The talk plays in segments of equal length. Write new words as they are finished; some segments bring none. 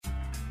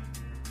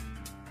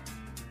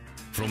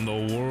From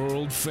the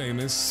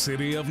world-famous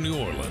city of New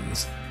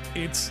Orleans,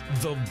 it's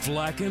the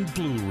Black and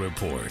Blue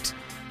Report.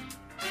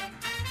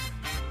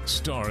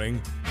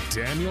 Starring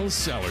Daniel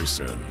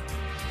Sallerson,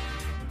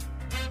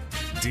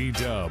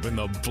 D-Dub and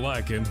the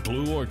Black and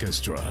Blue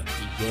Orchestra.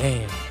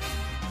 Yeah.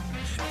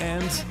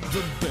 And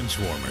the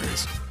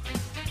Benchwarmers.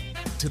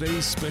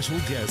 Today's special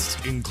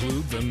guests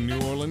include the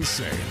New Orleans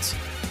Saints,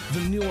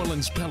 the New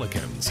Orleans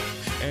Pelicans,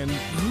 and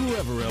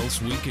whoever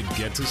else we could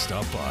get to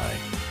stop by.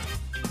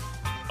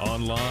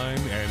 Online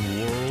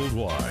and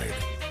worldwide,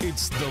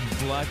 it's the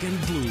Black and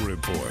Blue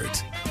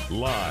Report.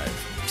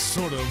 Live,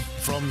 sort of,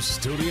 from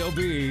Studio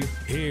B,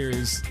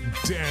 here's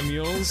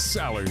Daniel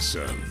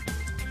Sallerson.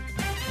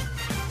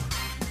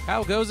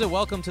 How goes it?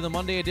 Welcome to the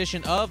Monday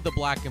edition of the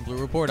Black and Blue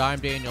Report. I'm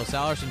Daniel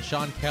Sallerson.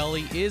 Sean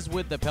Kelly is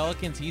with the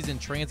Pelicans. He's in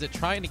transit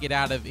trying to get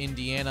out of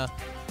Indiana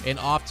and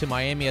off to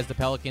Miami as the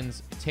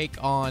Pelicans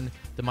take on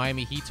the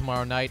Miami Heat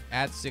tomorrow night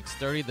at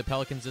 6:30. The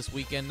Pelicans this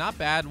weekend, not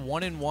bad.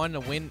 1-1,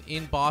 a win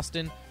in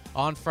Boston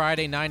on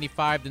Friday,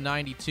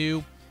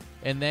 95-92.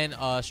 And then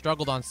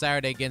struggled on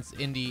Saturday against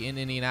Indy in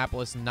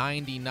Indianapolis,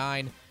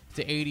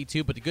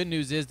 99-82. But the good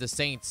news is the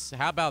Saints,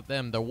 how about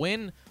them? The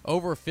win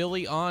over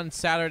Philly on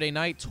Saturday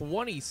night,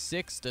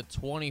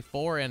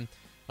 26-24. And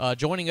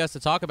joining us to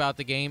talk about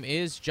the game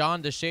is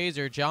John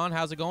DeShazer. John,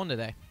 how's it going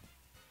today?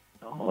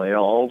 Oh, yeah,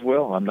 all's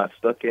well. I'm not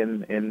stuck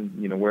in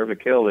wherever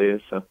Kelly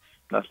is, so I'm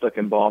not stuck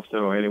in Boston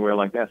or anywhere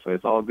like that. So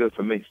it's all good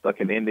for me. Stuck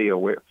in Indy,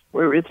 or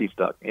where is he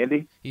stuck?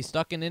 Indy? He's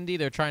stuck in Indy.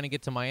 They're trying to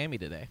get to Miami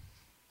today.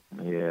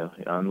 Yeah,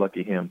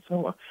 unlucky him.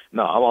 So,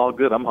 no, I'm all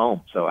good. I'm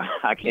home, so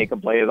I can't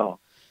complain at all.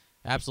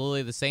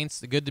 Absolutely. The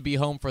Saints, good to be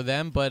home for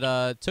them,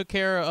 but took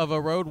care of a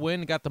road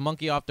win, got the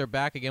monkey off their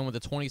back again with a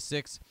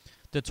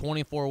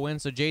 26-24 win.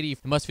 So, JD,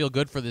 it must feel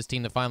good for this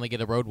team to finally get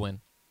a road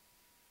win.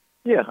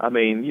 Yeah, I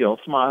mean,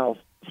 smiles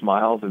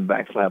and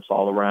backslaps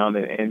all around,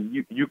 and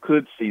you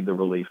could see the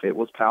relief. It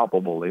was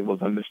palpable. It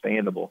was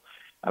understandable.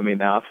 I mean,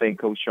 now I think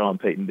Coach Sean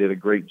Payton did a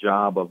great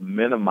job of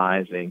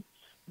minimizing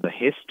the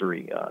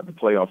history, the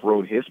playoff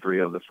road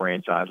history of the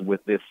franchise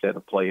with this set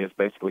of players,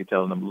 basically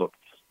telling them, look,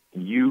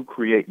 you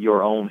create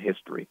your own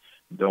history.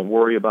 Don't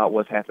worry about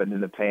what's happened in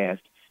the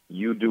past.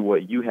 You do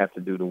what you have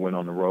to do to win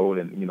on the road,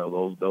 and,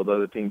 those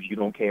other teams, you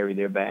don't carry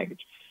their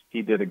baggage.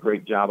 He did a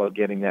great job of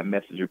getting that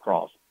message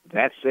across.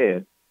 That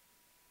said,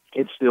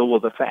 it still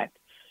was a fact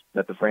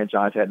that the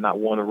franchise had not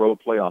won a road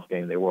playoff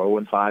game. They were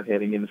 0-5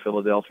 heading into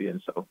Philadelphia,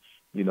 and so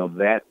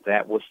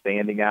that was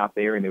standing out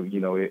there. And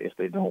if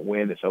they don't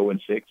win, it's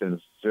 0-6, and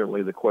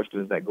certainly the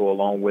questions that go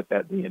along with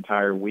that the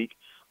entire week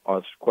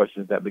are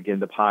questions that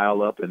begin to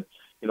pile up. And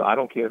I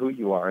don't care who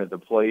you are, as a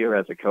player,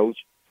 as a coach,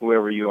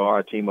 whoever you are,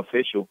 a team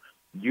official,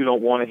 you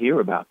don't want to hear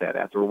about that.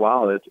 After a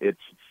while, it's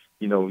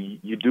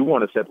you do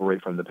want to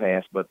separate from the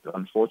past, but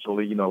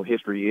unfortunately,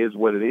 history is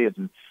what it is,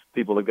 and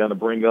people are going to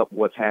bring up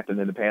what's happened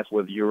in the past,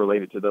 whether you're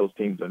related to those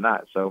teams or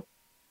not. So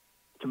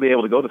to be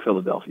able to go to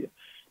Philadelphia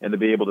and to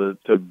be able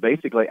to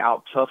basically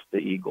out-tough the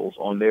Eagles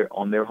on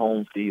their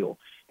home field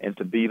and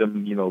to beat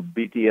them,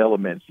 beat the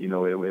elements.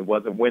 It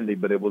wasn't windy,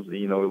 but it was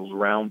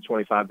around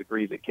 25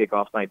 degrees at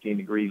kickoff, 19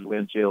 degrees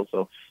wind chill.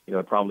 So,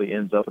 it probably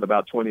ends up at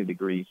about 20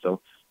 degrees.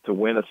 So to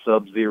win a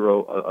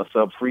sub-zero, a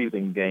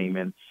sub-freezing game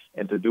and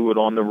to do it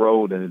on the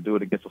road and to do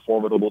it against a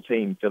formidable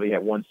team. Philly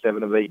had won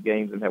 7 of 8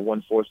 games and had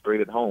won 4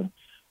 straight at home.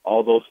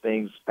 All those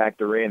things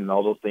factor in, and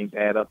all those things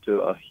add up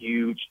to a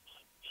huge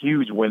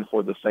win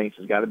for the Saints.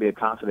 It's got to be a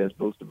confidence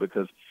booster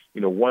because,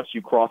 once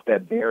you cross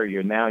that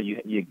barrier, now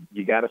you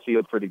got to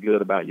feel pretty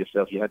good about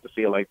yourself. You have to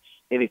feel like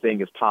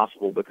anything is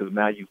possible because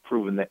now you've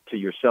proven that to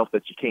yourself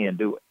that you can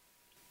do it.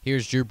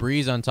 Here's Drew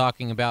Brees on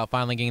talking about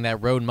finally getting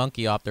that road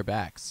monkey off their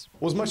backs.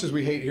 Well, as much as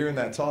we hate hearing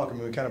that talk, we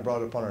kind of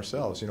brought it upon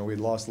ourselves.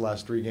 We'd lost the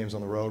last 3 games on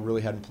the road,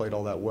 really hadn't played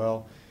all that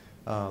well.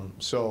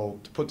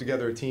 So to put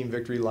together a team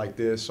victory like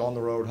this on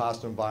the road,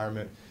 hostile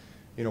environment,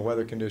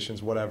 weather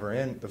conditions, whatever,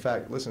 and the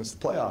fact, listen, it's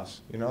the playoffs,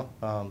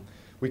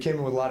 We came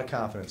in with a lot of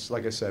confidence.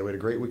 Like I said, we had a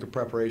great week of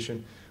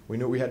preparation. We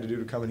knew what we had to do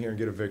to come in here and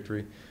get a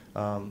victory.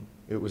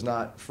 It was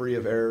not free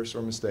of errors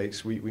or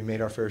mistakes. We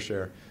made our fair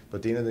share. But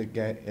at the end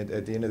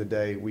of the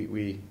day,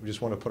 we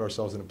just want to put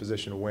ourselves in a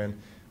position to win,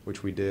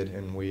 which we did,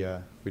 and we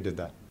did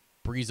that.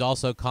 Brees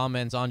also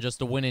comments on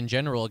just a win in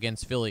general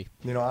against Philly.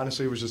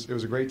 Honestly, it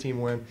was a great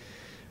team win.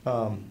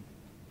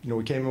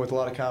 We came in with a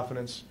lot of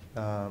confidence,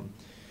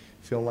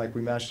 feeling like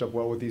we matched up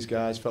well with these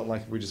guys, felt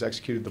like we just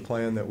executed the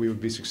plan that we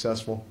would be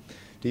successful.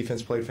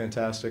 Defense played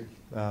fantastic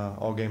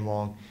all game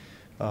long.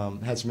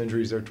 Had some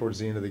injuries there towards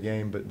the end of the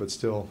game, but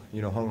still,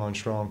 hung on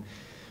strong.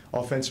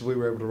 Offensively,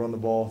 we were able to run the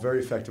ball very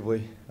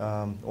effectively.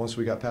 Once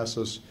we got past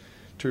those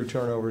 2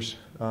 turnovers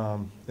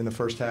in the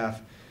first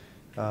half,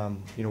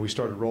 we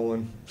started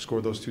rolling,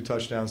 scored those 2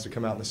 touchdowns to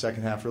come out in the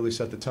second half, really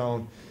set the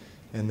tone,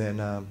 and then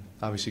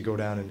obviously go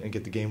down and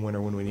get the game winner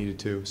when we needed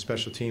to.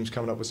 Special teams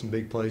coming up with some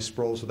big plays.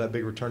 Sproles with that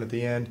big return at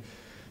the end.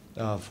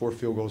 4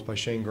 field goals by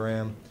Shane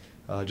Graham.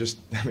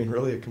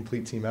 Really a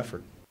complete team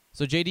effort.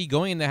 So, JD,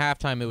 going into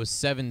halftime, it was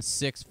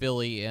 7-6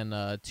 Philly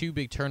and 2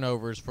 big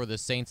turnovers for the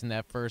Saints in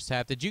that first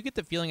half. Did you get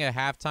the feeling at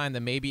halftime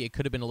that maybe it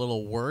could have been a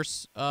little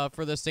worse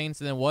for the Saints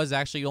than it was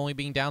actually only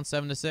being down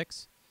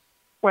 7-6?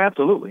 Well,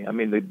 absolutely. I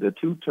mean, the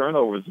 2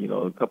 turnovers,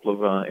 a couple of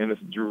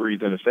Drew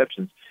Brees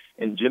interceptions,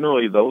 and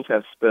generally those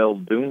have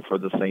spelled doom for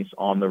the Saints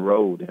on the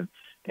road.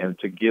 And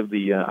to give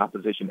the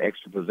opposition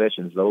extra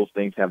possessions, those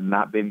things have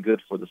not been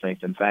good for the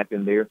Saints. In fact,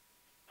 in their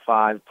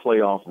 5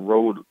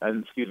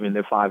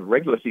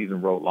 regular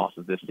season road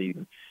losses this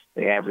season,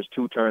 they averaged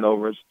 2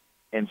 turnovers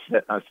and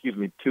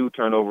 7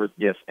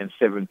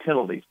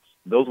 penalties.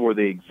 Those were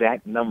the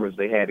exact numbers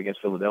they had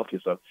against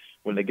Philadelphia. So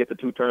when they get the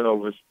 2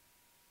 turnovers,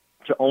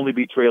 to only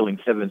be trailing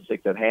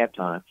 7-6 at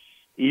halftime,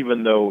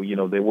 even though,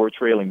 they were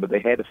trailing, but they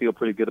had to feel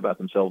pretty good about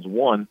themselves.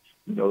 1,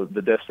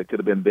 the deficit could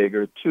have been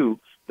bigger. 2,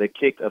 they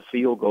kicked a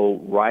field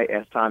goal right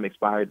as time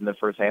expired in the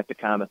first half to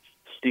kind of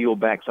steal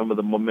back some of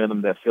the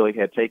momentum that Philly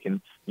had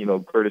taken,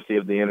 courtesy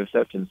of the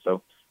interception.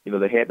 So,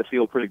 they had to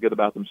feel pretty good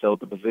about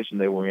themselves, the position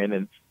they were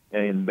in.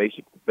 And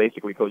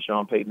basically Coach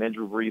Sean Payton and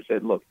Drew Brees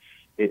said, look,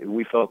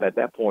 we felt at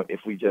that point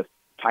if we just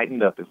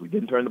tightened up, if we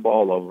didn't turn the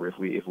ball over,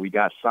 if we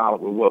got solid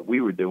with what we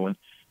were doing,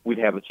 we'd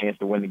have a chance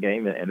to win the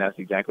game, and that's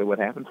exactly what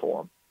happened for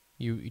them.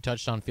 You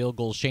touched on field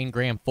goals. Shane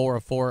Graham, 4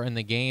 of 4 in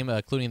the game,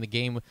 including the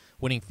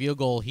game-winning field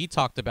goal. He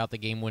talked about the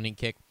game-winning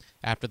kick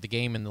after the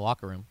game in the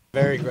locker room.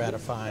 Very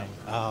gratifying.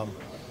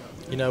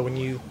 When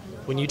you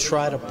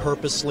try to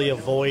purposely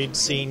avoid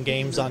seeing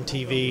games on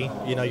TV,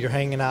 you're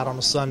hanging out on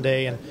a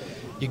Sunday and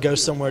you go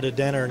somewhere to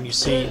dinner and you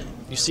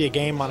see a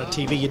game on a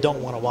TV, you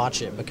don't want to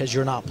watch it because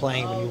you're not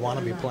playing when you want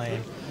to be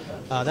playing.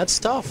 That's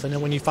tough. And then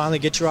when you finally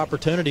get your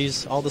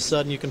opportunities, all of a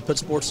sudden you can put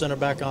SportsCenter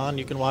back on,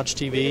 you can watch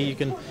TV, you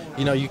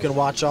can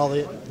watch all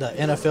the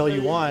NFL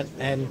you want,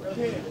 and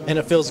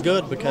it feels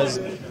good because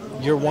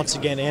you're once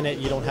again in it.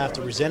 You don't have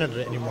to resent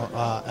it anymore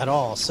at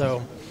all.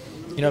 So,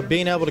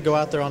 being able to go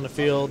out there on the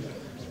field,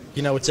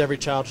 it's every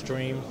child's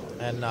dream.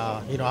 And,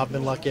 I've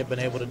been lucky. I've been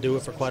able to do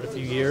it for quite a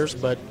few years.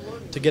 But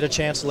to get a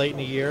chance late in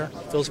the year,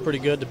 it feels pretty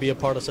good to be a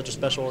part of such a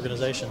special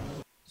organization.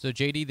 So,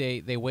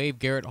 JD, they waived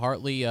Garrett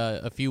Hartley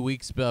a few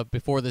weeks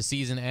before the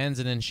season ends,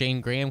 and then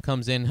Shane Graham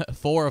comes in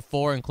 4 of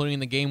 4, including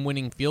the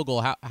game-winning field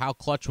goal. How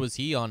clutch was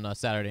he on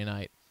Saturday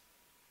night?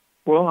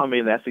 Well, I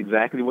mean, that's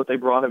exactly what they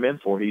brought him in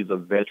for. He's a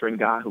veteran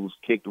guy who's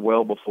kicked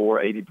well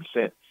before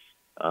 80%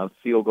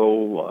 field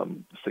goal,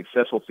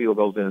 successful field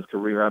goals in his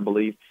career, I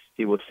believe.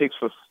 He was 6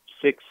 for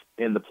 6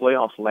 in the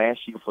playoffs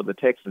last year for the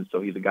Texans, so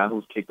he's a guy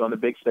who's kicked on the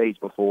big stage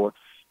before.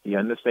 He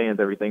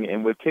understands everything.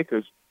 And with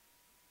kickers,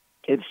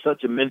 it's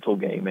such a mental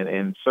game,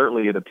 and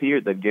certainly it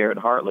appeared that Garrett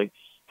Hartley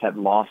had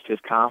lost his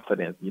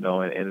confidence,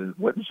 and it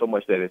wasn't so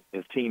much that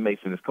his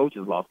teammates and his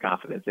coaches lost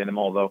confidence in him,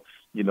 although,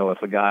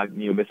 if a guy,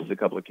 misses a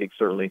couple of kicks,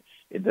 certainly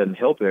it doesn't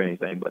help or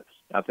anything, but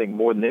I think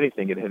more than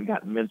anything, it had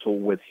gotten mental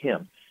with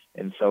him.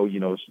 And so,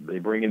 they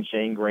bring in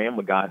Shane Graham,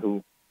 a guy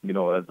who,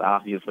 is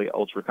obviously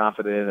ultra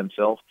confident in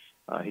himself.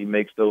 He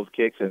makes those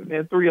kicks,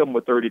 and 3 of them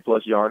were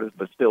 30-plus yarders,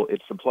 but still,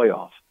 it's the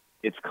playoffs.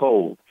 It's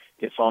cold.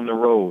 It's on the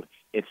road.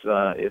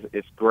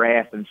 It's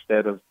grass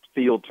instead of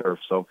field turf.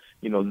 So,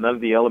 none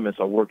of the elements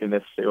are working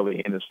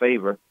necessarily in his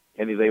favor,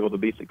 and he's able to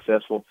be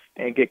successful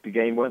and get the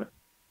game winner.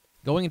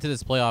 Going into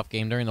this playoff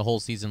game during the whole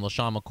season,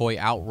 LeSean McCoy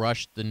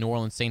outrushed the New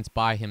Orleans Saints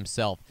by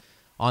himself.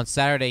 On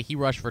Saturday, he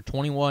rushed for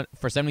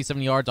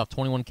 77 yards off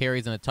 21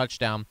 carries and a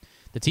touchdown.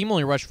 The team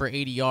only rushed for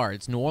 80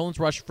 yards. New Orleans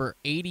rushed for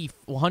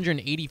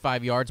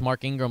 185 yards.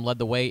 Mark Ingram led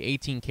the way,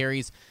 18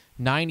 carries,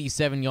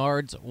 97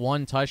 yards,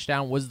 1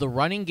 touchdown. Was the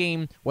running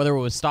game, whether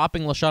it was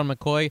stopping LeSean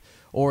McCoy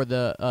or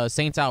the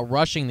Saints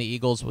out-rushing the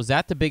Eagles, was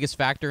that the biggest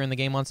factor in the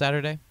game on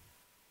Saturday?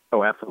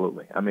 Oh,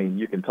 absolutely. I mean,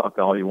 you can talk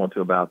all you want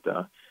to about,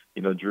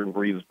 Drew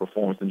Brees'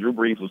 performance. And Drew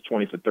Brees was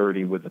 20 for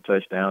 30 with a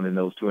touchdown and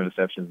those 2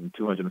 interceptions and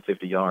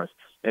 250 yards.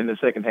 And in the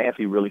second half,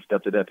 he really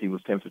stepped it up. He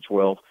was 10 for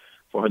 12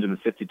 for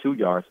 152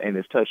 yards and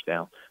his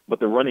touchdown. But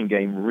the running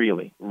game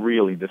really,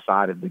 really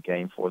decided the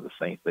game for the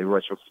Saints. They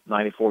rushed for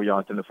 94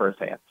 yards in the first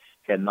half,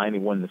 had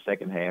 91 in the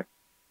second half.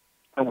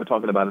 And we're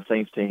talking about a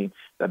Saints team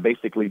that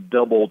basically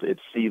doubled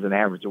its season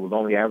average. It was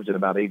only averaging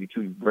about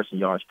 92 rushing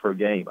yards per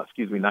game.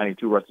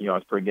 92 rushing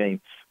yards per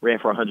game, ran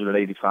for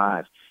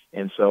 185.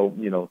 And so,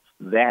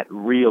 that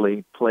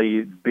really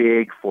played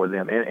big for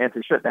them. And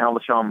to shut down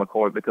LeSean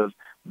McCoy, because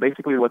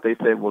basically what they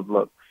said was,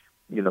 look,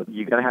 you're going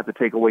to have to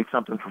take away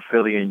something from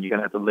Philly, and you're going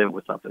to have to live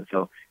with something.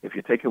 So if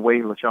you take away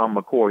LeSean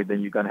McCoy,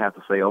 then you're going to have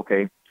to say,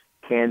 okay,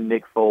 can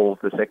Nick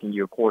Foles, the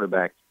second-year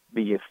quarterback,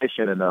 be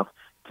efficient enough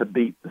to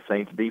beat the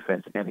Saints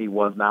defense? And he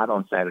was not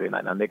on Saturday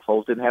night. Now, Nick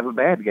Foles didn't have a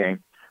bad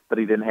game, but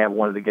he didn't have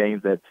one of the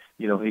games that,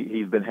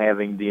 he's been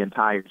having the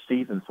entire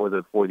season for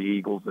the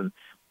Eagles. And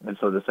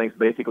so the Saints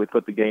basically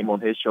put the game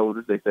on his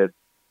shoulders. They said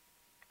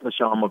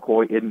LeSean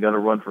McCoy isn't going to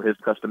run for his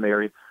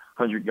customary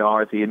 100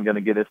 yards. He isn't going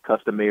to get his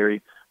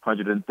customary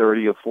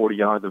 130 or 40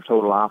 yards of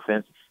total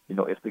offense.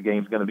 If the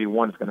game's going to be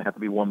won, it's going to have to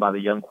be won by the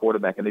young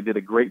quarterback. And they did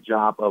a great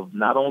job of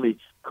not only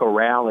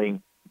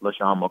corralling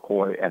LeSean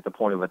McCoy at the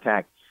point of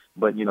attack,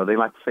 but, they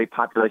like to say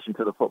population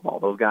to the football.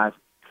 Those guys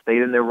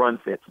stayed in their run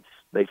fits.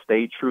 They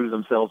stayed true to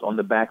themselves on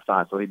the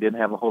backside, so he didn't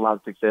have a whole lot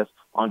of success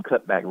on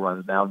cutback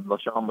runs. Now,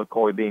 LaShawn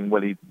McCoy being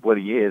what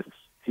he is,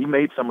 he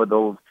made some of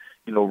those,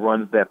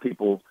 runs that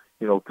people,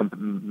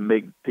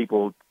 make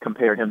people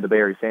compare him to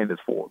Barry Sanders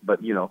for.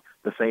 But,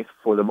 the Saints,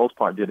 for the most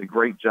part, did a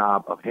great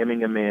job of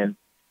hemming him in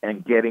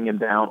and getting him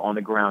down on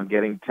the ground,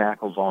 getting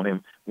tackles on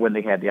him when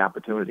they had the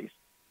opportunities.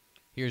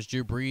 Here's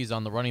Drew Brees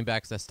on the running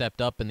backs that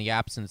stepped up in the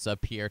absence of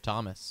Pierre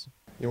Thomas.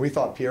 We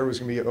thought Pierre was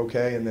going to be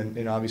okay, and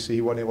then obviously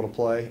he wasn't able to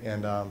play,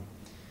 and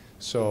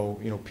so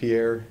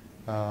Pierre,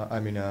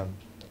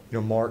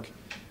 Mark,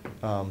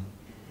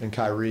 and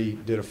Kyrie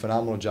did a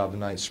phenomenal job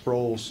tonight.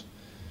 Sproles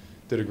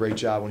did a great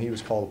job when he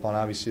was called upon.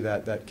 Obviously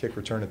that kick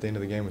return at the end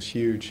of the game was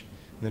huge,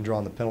 and then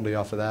drawing the penalty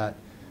off of that.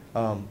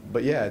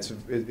 But yeah,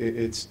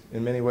 it's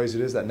in many ways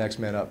it is that next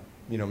man up,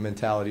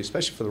 mentality,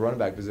 especially for the running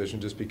back position,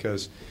 just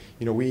because,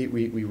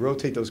 we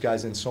rotate those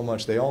guys in so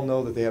much. They all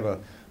know that they have a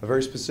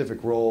very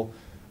specific role.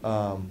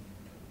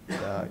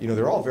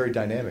 They're all very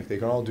dynamic. They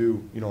can all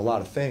do, a lot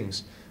of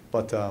things.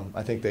 But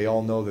I think they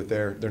all know that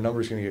their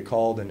number is going to get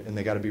called, and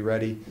they got to be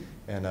ready.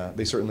 And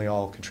they certainly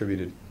all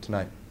contributed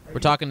tonight. We're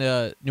talking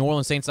to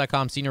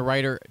NewOrleansSaints.com senior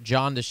writer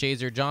John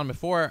DeShazer. John,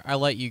 before I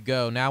let you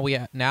go,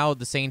 now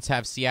the Saints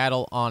have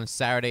Seattle on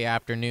Saturday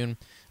afternoon.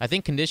 I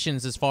think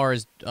conditions as far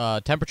as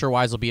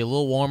temperature-wise will be a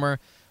little warmer.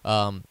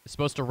 It's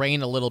supposed to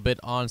rain a little bit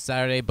on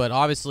Saturday, but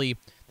obviously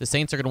the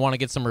Saints are going to want to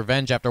get some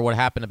revenge after what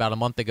happened about a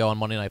month ago on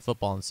Monday Night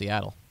Football in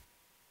Seattle.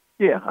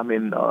 Yeah,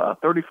 a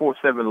 34-7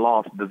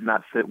 loss does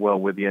not sit well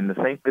with you, and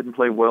the Saints didn't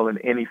play well in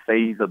any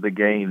phase of the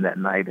game that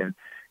night,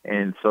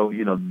 and so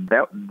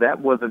that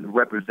wasn't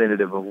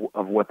representative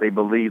of what they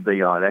believe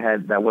they are.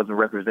 That wasn't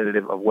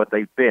representative of what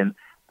they've been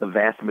the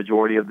vast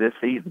majority of this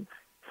season.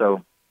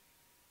 So,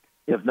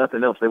 if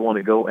nothing else, they want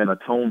to go and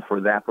atone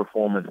for that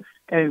performance.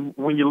 And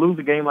when you lose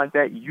a game like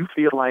that, you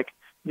feel like,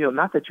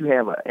 not that you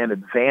have an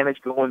advantage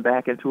going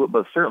back into it,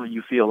 but certainly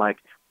you feel like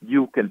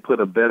you can put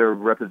a better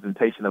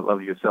representation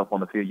of yourself on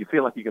the field. You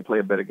feel like you can play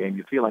a better game.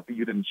 You feel like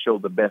you didn't show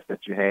the best that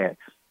you had.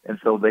 And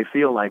so they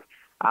feel like,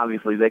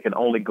 obviously, they can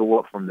only go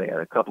up from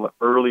there. A couple of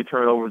early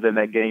turnovers in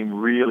that game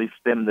really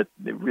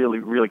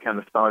really kind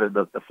of started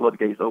the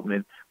floodgates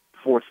opening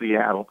for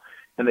Seattle.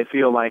 And they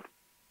feel like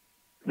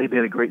they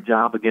did a great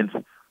job against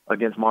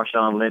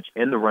Marshawn Lynch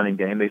in the running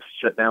game. They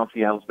shut down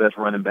Seattle's best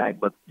running back,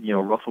 but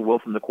Russell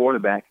Wilson, the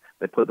quarterback,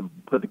 they put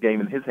the game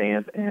in his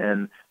hands,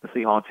 and the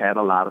Seahawks had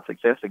a lot of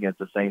success against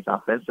the Saints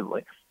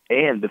offensively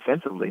and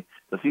defensively.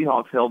 The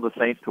Seahawks held the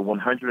Saints to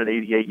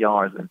 188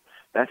 yards, and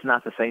that's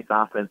not the Saints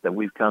offense that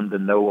we've come to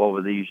know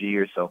over these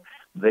years. So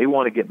they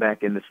want to get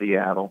back into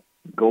Seattle,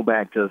 go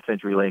back to the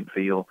CenturyLink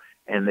Field,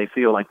 and they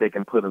feel like they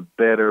can put a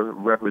better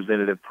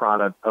representative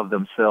product of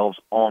themselves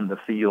on the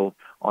field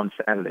on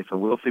Saturday. So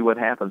we'll see what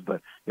happens.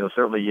 But,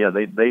 certainly, yeah,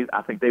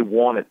 I think they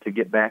wanted to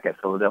get back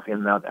at Philadelphia.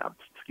 And now,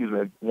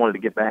 wanted to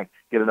get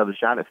another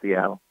shot at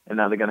Seattle. And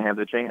now they're going to have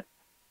the chance.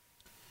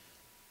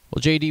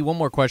 Well, JD, one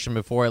more question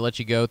before I let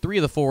you go. 3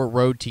 of the 4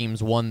 road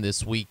teams won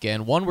this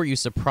weekend. 1, were you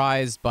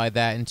surprised by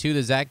that? And 2,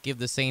 does that give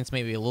the Saints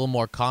maybe a little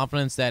more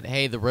confidence that,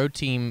 hey, the road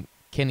team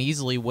can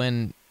easily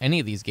win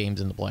any of these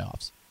games in the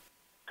playoffs?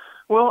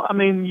 Well,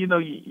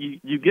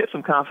 you get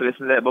some confidence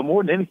in that, but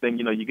more than anything,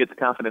 you get the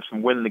confidence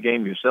from winning the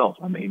game yourself.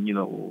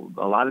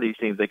 A lot of these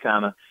teams, they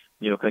kind of,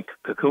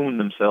 cocoon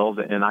themselves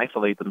and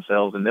isolate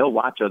themselves, and they'll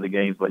watch other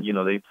games, but,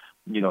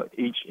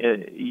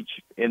 each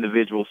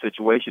individual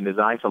situation is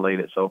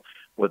isolated. So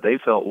what they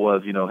felt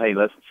was, hey,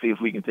 let's see if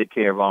we can take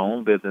care of our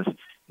own business,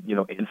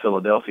 in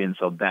Philadelphia. And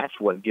so that's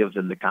what gives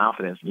them the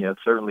confidence.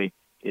 Certainly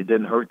it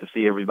didn't hurt to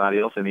see everybody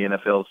else in the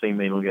NFL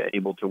seemingly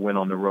able to win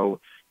on the road,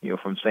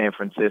 from San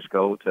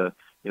Francisco to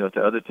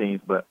other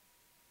teams. But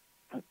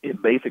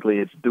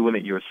it's doing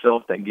it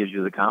yourself that gives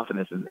you the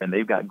confidence, and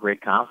they've got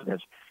great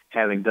confidence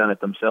having done it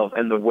themselves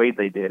and the way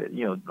they did it.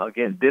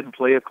 Again, didn't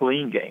play a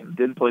clean game,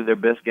 didn't play their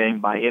best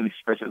game by any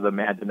stretch of the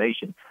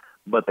imagination,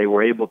 but they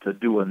were able to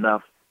do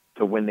enough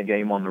to win the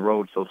game on the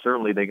road. So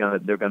certainly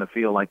they're gonna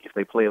feel like if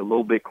they play a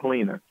little bit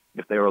cleaner,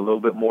 if they're a little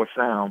bit more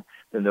sound,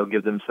 then they'll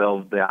give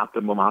themselves the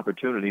optimum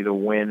opportunity to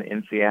win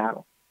in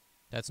Seattle.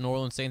 That's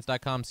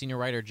NewOrleansSaints.com senior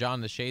writer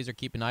John DeShazer.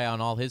 Keep an eye on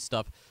all his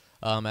stuff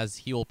as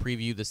he will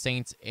preview the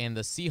Saints and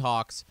the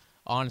Seahawks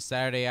on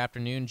Saturday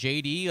afternoon.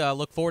 JD,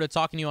 look forward to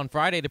talking to you on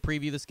Friday to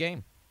preview this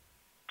game.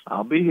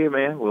 I'll be here,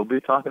 man. We'll be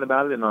talking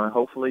about it, and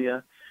hopefully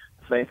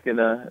Saints can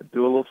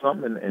do a little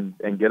something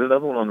and get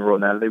another one on the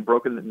road. Now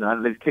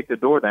that they've kicked the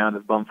door down,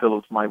 as Bum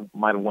Phillips might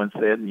have once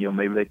said,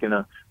 maybe they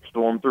can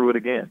storm through it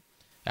again.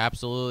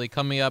 Absolutely.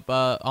 Coming up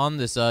on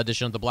this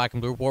edition of the Black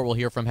and Blue Report, we'll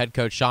hear from head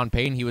coach Sean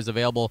Payton. He was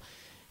available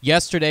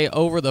yesterday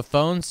over the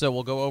phone, so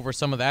we'll go over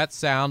some of that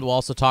sound. We'll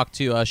also talk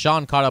to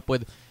Sean, caught up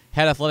with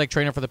head athletic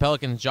trainer for the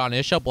Pelicans, John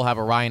Ishop. We'll have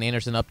a Ryan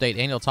Anderson update,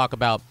 and he'll talk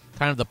about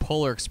kind of the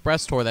Polar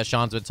Express tour that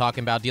Sean's been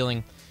talking about,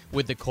 dealing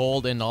with the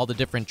cold and all the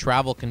different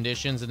travel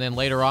conditions. And then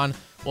later on,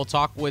 we'll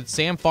talk with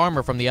Sam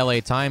Farmer from the LA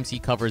Times. He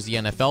covers the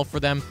NFL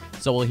for them,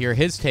 so we'll hear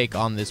his take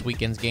on this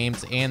weekend's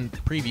games and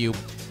preview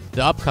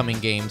the upcoming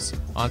games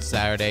on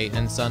Saturday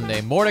and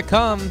Sunday. More to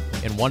come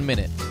in 1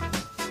 minute.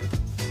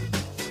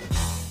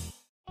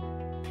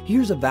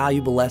 Here's a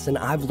valuable lesson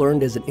I've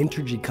learned as an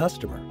Entergy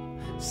customer.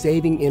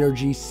 Saving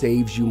energy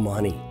saves you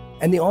money.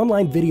 And the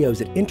online videos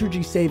at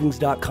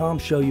EnergySavings.com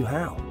show you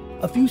how.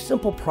 A few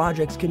simple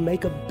projects can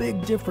make a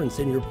big difference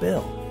in your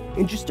bill.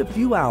 In just a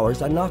few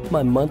hours, I knocked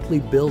my monthly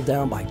bill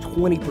down by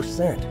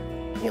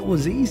 20%. It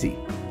was easy.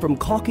 From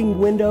caulking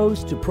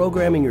windows to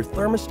programming your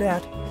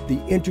thermostat, the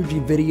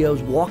Entergy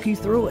videos walk you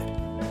through it.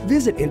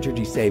 Visit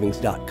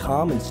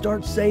EnergySavings.com and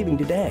start saving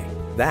today.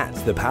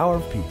 That's the power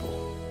of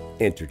people.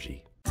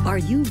 Entergy. Are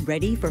you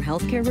ready for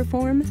healthcare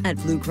reform? At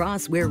Blue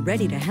Cross, we're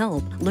ready to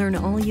help. Learn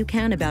all you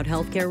can about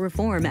healthcare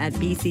reform at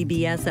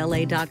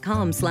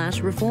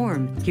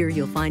bcbsla.com/reform. Here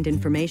you'll find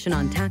information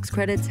on tax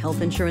credits,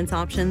 health insurance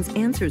options,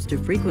 answers to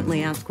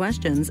frequently asked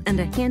questions, and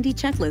a handy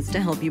checklist to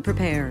help you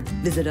prepare.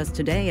 Visit us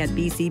today at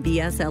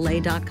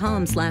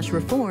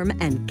bcbsla.com/reform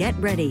and get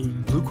ready.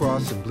 Blue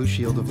Cross and Blue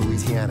Shield of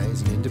Louisiana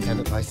is an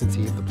independent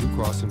licensee of the Blue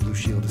Cross and Blue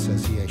Shield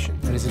Association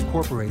and is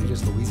incorporated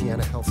as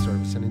Louisiana Health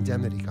Service and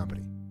Indemnity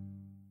Company.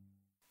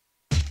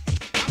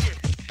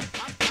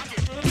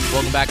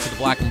 Welcome back to the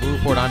Black and Blue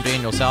Report. I'm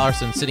Daniel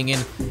Salerson, sitting in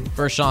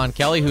for Sean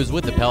Kelly, who's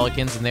with the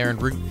Pelicans, and they're en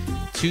route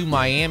to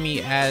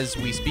Miami as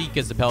we speak,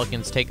 as the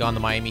Pelicans take on the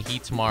Miami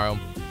Heat tomorrow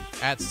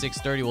at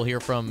 6:30. We'll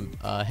hear from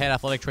head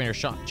athletic trainer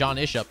John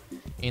Ishop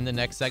in the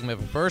next segment.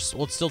 But first,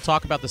 we'll still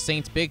talk about the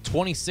Saints' big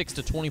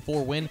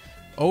 26-24 win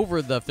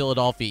over the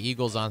Philadelphia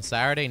Eagles on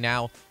Saturday.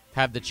 Now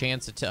have the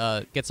chance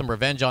to get some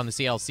revenge on the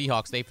Seattle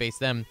Seahawks. They face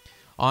them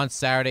on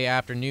Saturday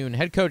afternoon.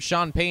 Head coach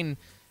Sean Payton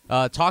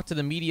talked to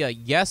the media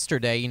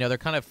yesterday. You know, they're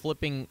kind of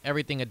flipping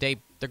everything a day.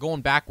 They're going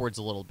backwards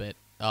a little bit.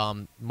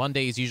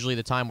 Monday is usually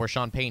the time where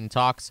Sean Payton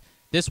talks.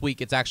 This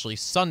week it's actually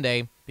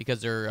Sunday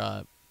because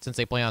they're since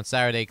they play on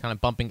Saturday, kind of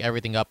bumping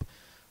everything up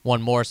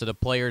one more. So the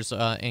players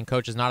and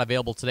coaches not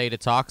available today to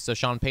talk. So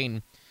Sean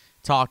Payton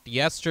talked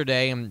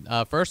yesterday. And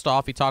first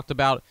off, he talked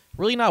about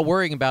really not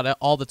worrying about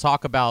all the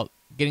talk about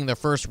getting their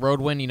first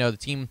road win. You know, the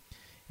team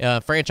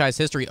franchise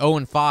history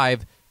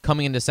 0-5.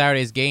 Coming into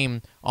Saturday's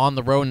game on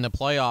the road in the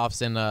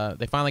playoffs, and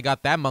they finally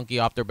got that monkey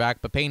off their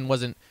back, but Payton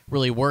wasn't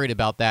really worried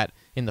about that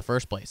in the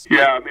first place.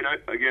 Yeah, I mean, I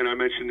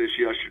mentioned this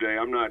yesterday.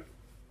 I'm not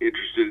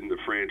interested in the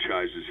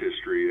franchise's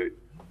history. I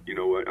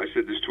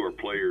said this to our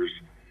players.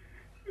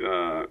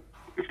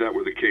 If that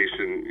were the case,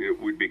 then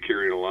we'd be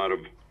carrying a lot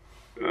of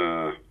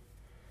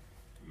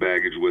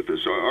baggage with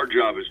us. Our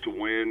job is to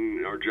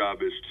win. Our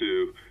job is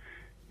to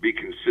be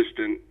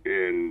consistent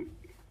and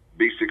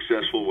be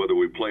successful, whether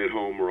we play at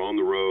home or on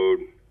the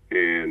road.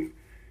 And,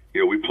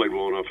 we played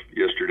well enough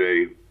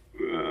yesterday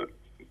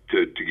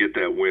to get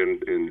that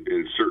win.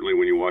 And certainly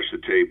when you watch the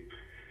tape,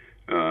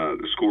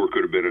 the score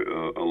could have been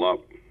a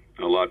lot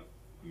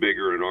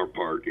bigger in our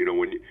part.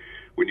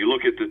 When you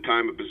look at the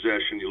time of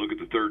possession, you look at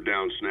the third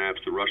down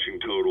snaps, the rushing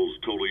totals,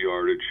 total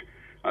yardage.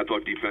 I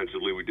thought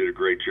defensively we did a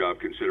great job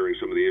considering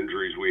some of the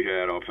injuries we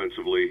had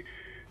offensively.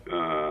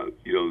 The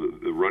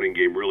running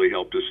game really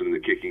helped us, and in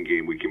the kicking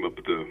game we came up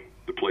with the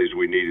plays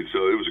we needed.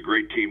 So it was a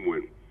great team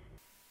win.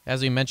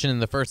 As we mentioned in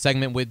the first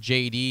segment with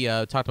JD,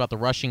 talked about the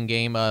rushing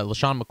game.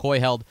 LaShawn McCoy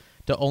held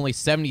to only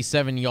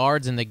 77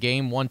 yards in the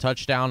game, 1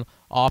 touchdown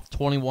off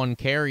 21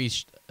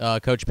 carries.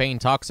 Coach Payton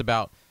talks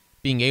about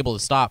being able to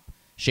stop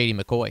Shady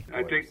McCoy.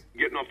 I think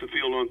getting off the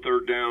field on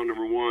third down,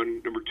 number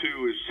one. Number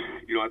two is,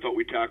 I thought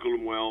we tackled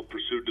him well,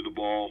 pursued to the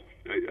ball.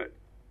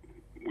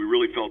 We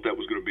really felt that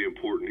was going to be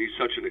important. He's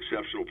such an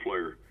exceptional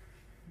player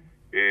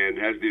and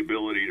has the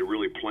ability to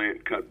really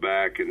plant, cut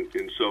back, and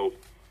so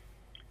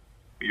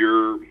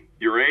your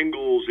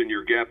angles and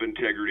your gap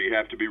integrity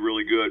have to be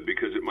really good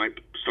because it might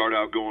start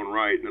out going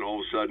right, and then all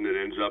of a sudden it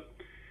ends up,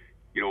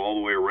 all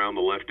the way around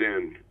the left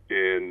end.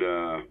 And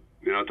I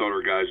thought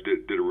our guys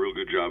did a real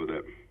good job of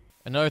that.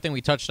 Another thing we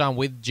touched on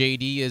with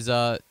JD is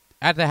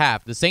at the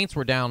half, the Saints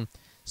were down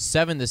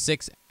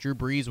 7-6. Drew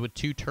Brees with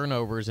 2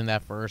 turnovers in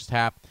that first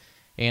half,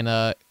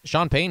 and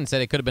Sean Payton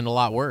said it could have been a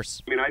lot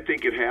worse. I mean, I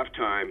think at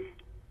halftime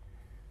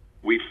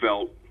we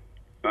felt,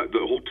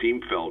 the whole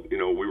team felt, we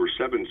were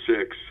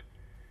 7-6,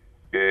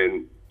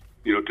 and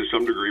to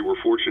some degree we're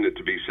fortunate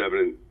to be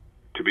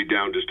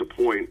down just a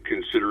point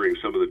considering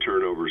some of the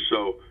turnovers.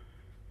 So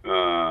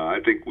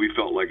I think we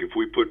felt like if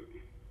we put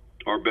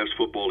our best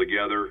football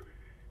together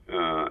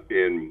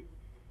and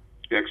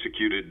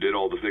executed, did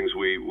all the things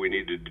we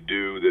needed to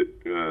do, that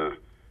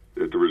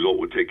the result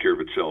would take care of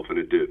itself, and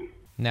it did.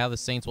 Now the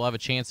Saints will have a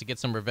chance to get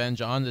some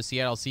revenge on the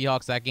Seattle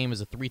Seahawks. That game is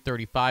a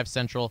 3:35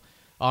 Central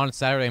on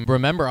Saturday. And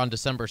remember, on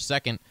December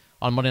 2nd,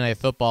 on Monday Night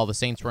Football, the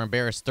Saints were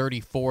embarrassed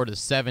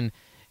 34-7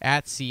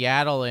 at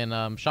Seattle.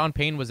 And Sean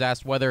Payton was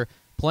asked whether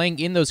playing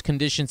in those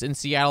conditions in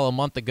Seattle a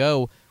month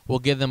ago will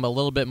give them a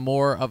little bit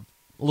more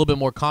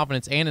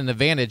confidence and an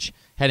advantage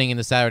heading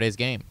into Saturday's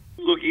game.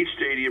 Look, each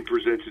stadium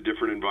presents a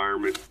different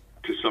environment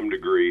to some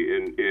degree,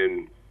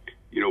 and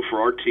for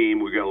our team,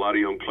 we've got a lot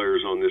of young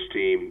players on this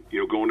team.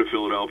 Going to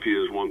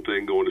Philadelphia is one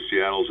thing, going to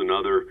Seattle is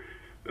another,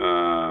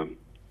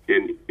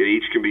 and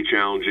each can be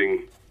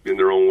challenging in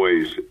their own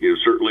ways.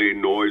 Certainly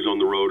noise on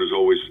the road is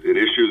always an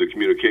issue. The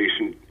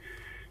communication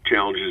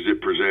challenges it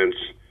presents,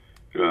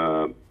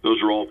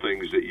 those are all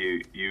things that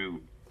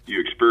you you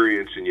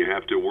experience and you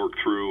have to work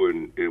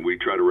through, and we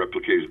try to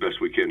replicate as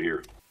best we can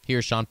here.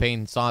 Here's Sean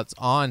Payton's thoughts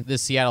on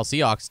this Seattle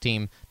Seahawks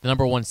team, the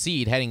number 1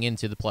 seed heading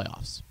into the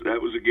playoffs.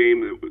 That was a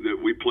game that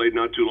we played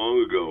not too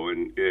long ago,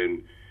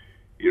 and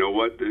you know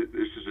what? This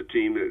is a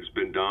team that's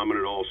been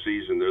dominant all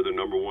season. They're the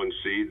number 1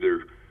 seed.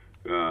 They're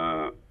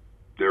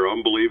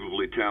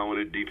unbelievably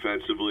talented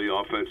defensively,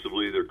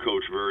 offensively. They're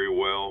coached very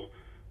well.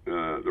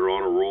 They're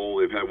on a roll.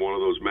 They've had one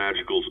of those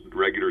magical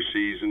regular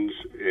seasons,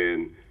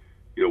 and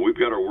you know we've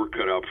got our work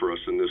cut out for us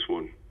in this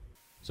one.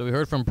 So we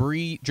heard from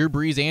Drew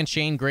Brees and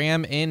Shane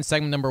Graham in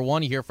segment number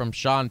 1. You hear from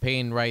Sean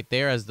Payton right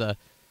there as the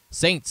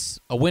Saints,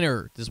 a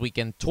winner this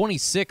weekend,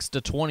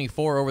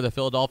 26-24 over the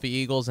Philadelphia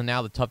Eagles, and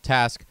now the tough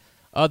task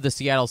of the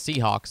Seattle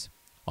Seahawks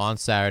on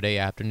Saturday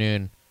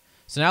afternoon.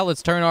 So now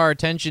let's turn our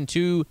attention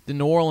to the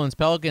New Orleans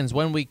Pelicans.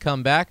 When we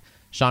come back,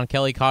 Sean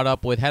Kelly caught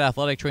up with head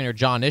athletic trainer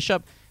John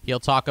Ishop. He'll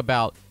talk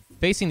about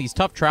facing these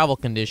tough travel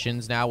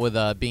conditions now with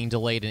being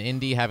delayed in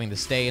Indy, having to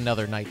stay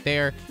another night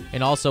there,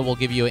 and also we'll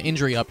give you an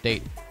injury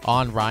update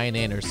on Ryan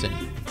Anderson.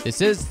 This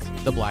is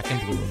the Black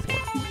and Blue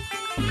Report.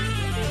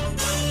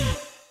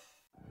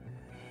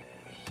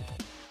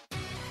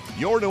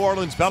 Your New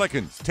Orleans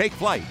Pelicans take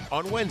flight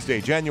on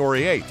Wednesday,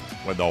 January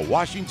 8th, when the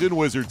Washington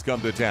Wizards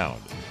come to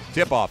town.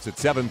 Tip-offs at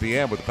 7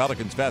 p.m. with the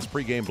Pelicans Fest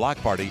pregame block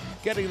party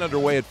getting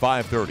underway at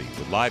 5:30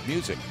 with live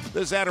music, the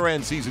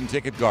Zatarain Season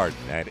Ticket Garden,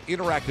 and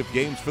interactive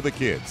games for the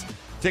kids.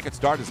 Tickets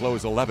start as low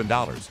as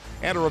 $11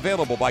 and are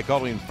available by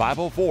calling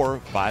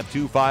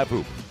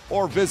 504-525-HOOP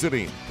or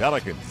visiting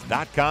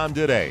pelicans.com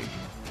today.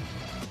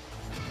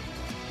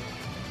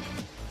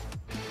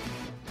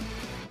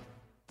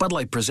 Bud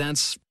Light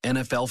presents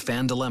NFL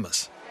Fan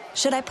Dilemmas.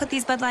 Should I put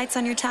these Bud Lights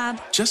on your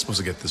tab? Just supposed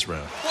to get this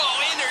round.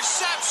 Whoa,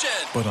 interception!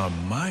 But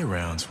on my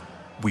rounds,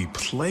 we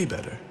play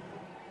better.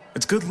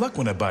 It's good luck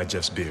when I buy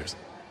Jeff's beers.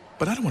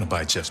 But I don't want to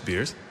buy Jeff's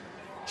beers.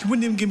 He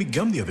wouldn't even give me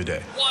gum the other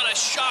day. What a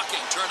shocking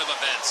turn of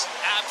events.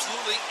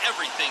 Absolutely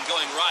everything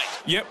going right.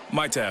 Yep,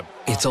 my tab.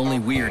 It's only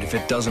weird if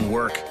it doesn't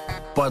work.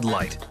 Bud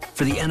Light,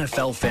 for the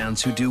NFL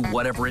fans who do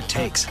whatever it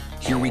takes.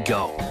 Here we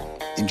go.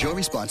 Enjoy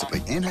responsibly.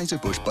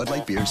 Anheuser-Busch Bud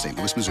Light Beer, St.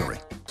 Louis, Missouri.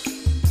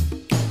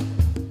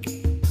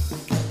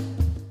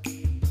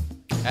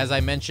 As I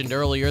mentioned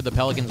earlier, the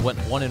Pelicans went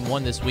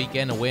 1-1 this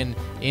weekend, a win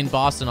in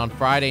Boston on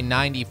Friday,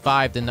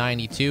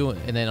 95-92,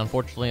 and then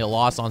unfortunately a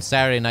loss on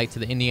Saturday night to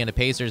the Indiana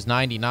Pacers,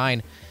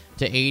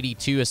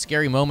 99-82. A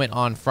scary moment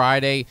on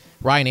Friday.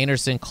 Ryan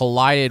Anderson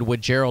collided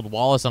with Gerald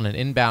Wallace on an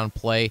inbound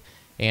play,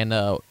 and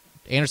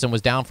Anderson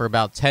was down for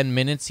about 10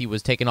 minutes. He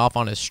was taken off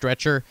on his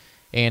stretcher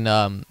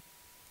and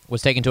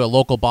was taken to a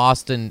local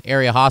Boston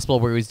area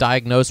hospital where he was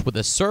diagnosed with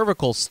a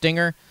cervical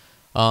stinger.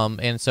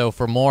 And so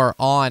for more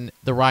on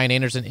the Ryan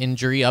Anderson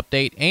injury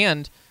update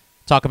and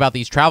talk about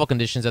these travel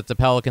conditions that the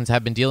Pelicans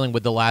have been dealing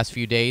with the last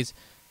few days,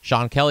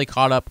 Sean Kelly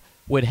caught up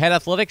with head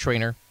athletic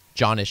trainer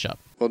John Ishop.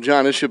 Well,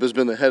 John Ishop has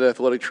been the head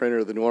athletic trainer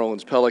of the New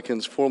Orleans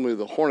Pelicans, formerly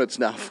the Hornets,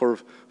 now for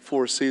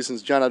 4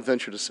 seasons. John, I'd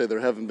venture to say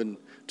there haven't been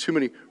too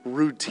many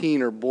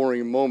routine or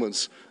boring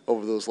moments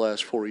over those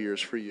last 4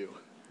 years for you.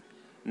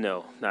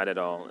 No, not at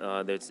all.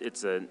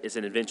 It's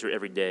an adventure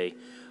every day,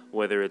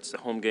 whether it's a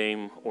home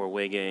game or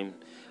away game.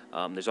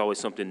 There's always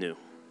something new.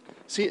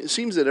 See, it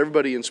seems that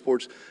everybody in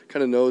sports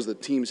kind of knows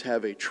that teams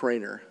have a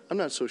trainer. I'm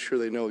not so sure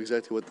they know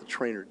exactly what the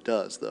trainer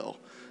does, though.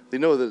 They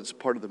know that it's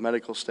part of the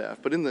medical staff.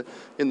 But in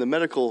the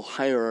medical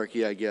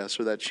hierarchy, I guess,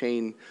 or that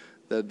chain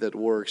that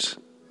works,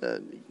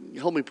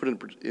 help me put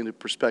into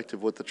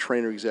perspective what the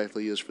trainer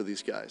exactly is for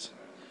these guys.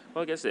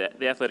 Well, I guess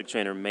the athletic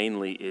trainer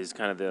mainly is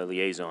kind of the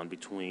liaison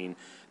between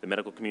the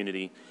medical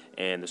community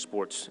and the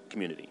sports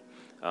community.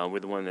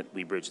 We're the one that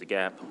we bridge the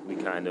gap. We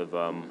kind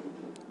of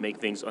make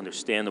things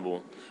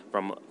understandable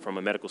from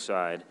a medical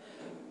side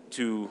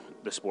to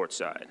the sports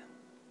side.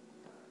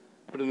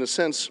 But in a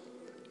sense,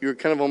 you're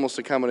kind of almost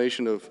a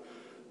combination of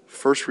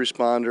first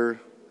responder,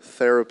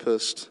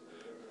 therapist,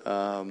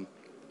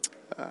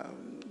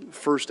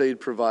 first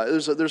aid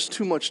provider. There's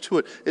too much to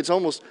it. It's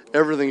almost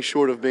everything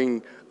short of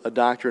being a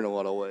doctor in a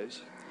lot of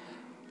ways.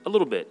 A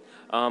little bit.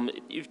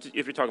 If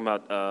you're talking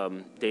about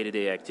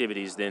day-to-day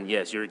activities, then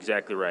yes, you're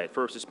exactly right.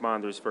 First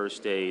responders,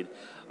 first aid,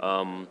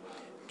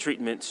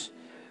 treatments,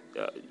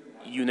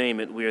 you name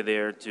it, we're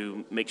there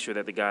to make sure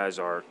that the guys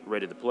are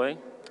ready to play,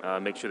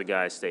 make sure the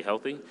guys stay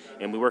healthy,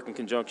 and we work in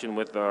conjunction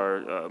with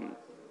our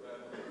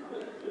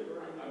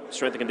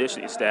strength and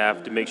conditioning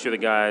staff to make sure the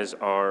guys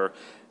are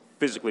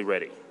physically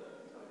ready.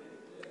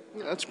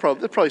 Yeah,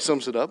 that probably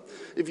sums it up.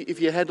 If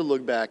you had to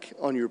look back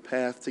on your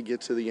path to get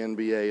to the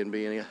NBA and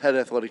being a head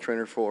athletic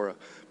trainer for a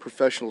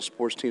professional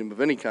sports team of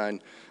any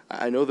kind,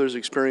 I know there's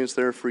experience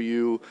there for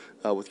you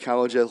with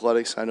college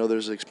athletics. I know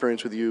there's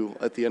experience with you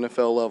at the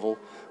NFL level.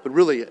 But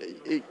really,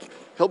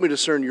 help me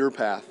discern your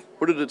path.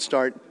 Where did it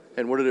start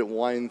and where did it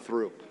wind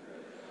through?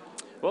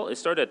 Well, it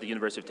started at the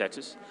University of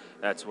Texas.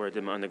 That's where I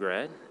did my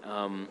undergrad.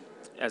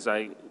 As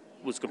I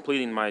was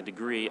completing my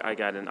degree, I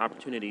got an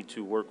opportunity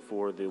to work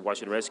for the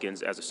Washington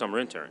Redskins as a summer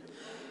intern.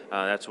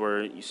 That's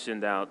where you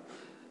send out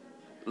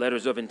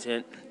letters of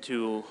intent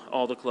to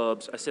all the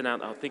clubs. I sent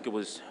out, I think it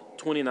was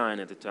 29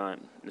 at the time.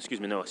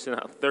 Excuse me, no, I sent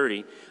out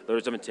 30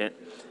 letters of intent.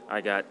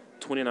 I got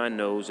 29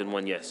 no's and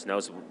 1 yes, and that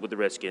was with the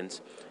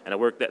Redskins. And I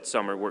worked that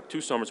summer, worked 2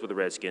 summers with the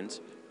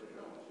Redskins,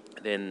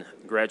 then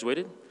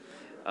graduated,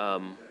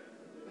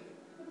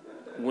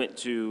 went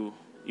to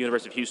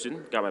University of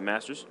Houston, got my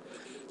master's,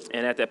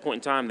 and at that point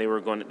in time, they were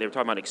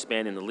talking about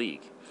expanding the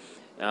league.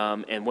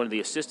 And one of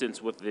the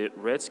assistants with the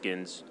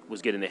Redskins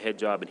was getting a head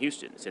job in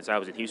Houston. Since I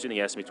was in Houston,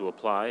 he asked me to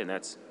apply, and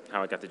that's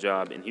how I got the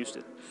job in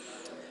Houston.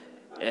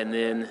 And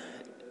then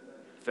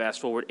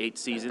fast forward 8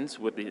 seasons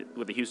with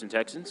the Houston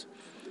Texans.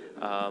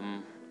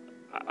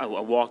 I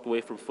walked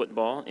away from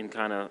football and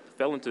kind of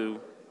fell into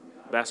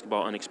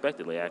basketball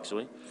unexpectedly,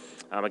 actually.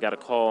 I got a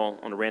call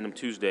on a random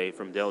Tuesday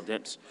from Dell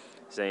Demps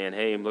saying,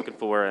 hey, I'm looking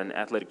for an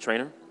athletic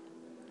trainer.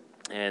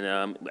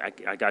 And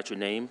I got your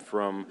name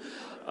from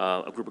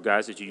a group of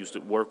guys that you used to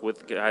work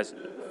with, guys,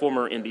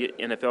 former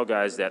NFL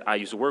guys that I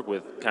used to work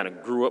with, kind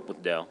of grew up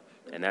with Dell.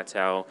 And that's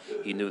how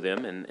he knew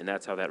them, and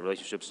that's how that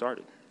relationship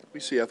started. We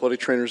see athletic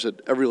trainers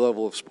at every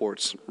level of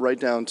sports, right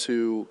down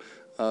to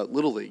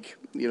Little League.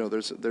 You know,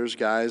 there's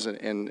guys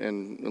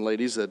and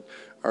ladies that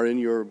are in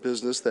your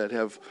business that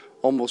have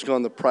almost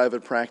gone the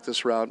private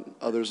practice route.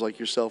 Others like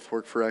yourself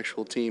work for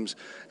actual teams.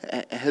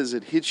 Has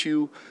it hit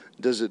you?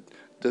 Does it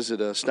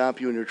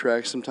stop you in your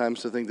tracks sometimes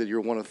to think that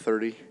you're one of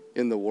 30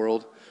 in the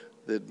world,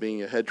 that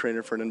being a head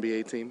trainer for an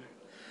NBA team?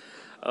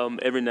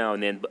 Every now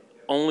and then, but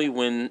only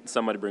when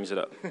somebody brings it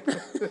up.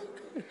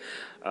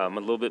 I'm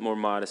a little bit more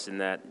modest in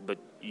that, but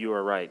you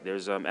are right.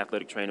 There's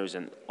athletic trainers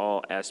in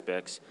all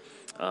aspects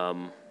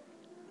of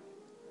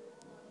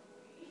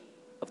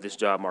this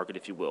job market,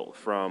 if you will,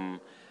 from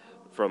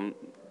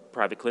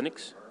private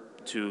clinics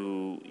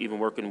to even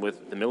working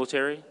with the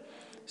military.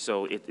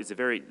 So it's a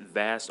very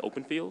vast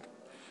open field.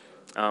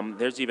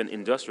 There's even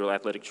industrial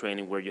athletic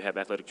training where you have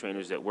athletic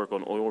trainers that work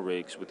on oil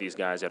rigs with these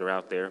guys that are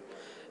out there.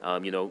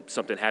 You know,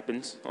 something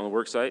happens on the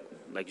work site,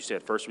 like you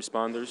said, first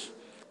responders,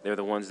 they're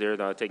the ones there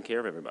taking care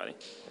of everybody.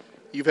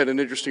 You've had an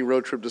interesting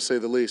road trip, to say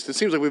the least. It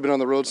seems like we've been on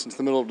the road since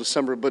the middle of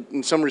December, but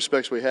in some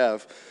respects we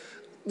have.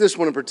 This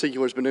one in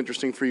particular has been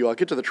interesting for you. I'll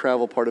get to the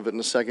travel part of it in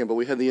a second, but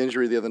we had the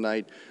injury the other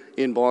night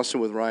in Boston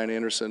with Ryan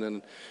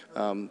Anderson,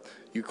 and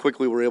you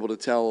quickly were able to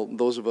tell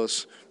those of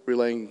us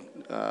relaying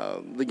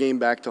the game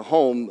back to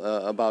home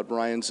about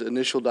Ryan's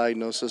initial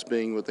diagnosis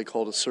being what they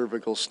called a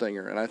cervical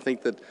stinger. And I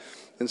think that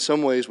in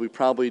some ways we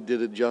probably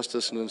did it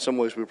justice, and in some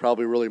ways we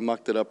probably really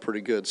mucked it up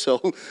pretty good. So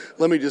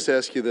let me just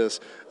ask you this.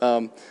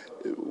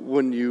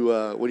 When you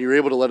were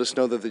able to let us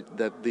know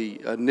that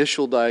the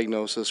initial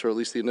diagnosis, or at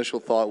least the initial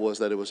thought, was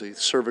that it was a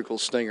cervical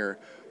stinger,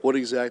 what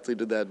exactly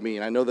did that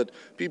mean? I know that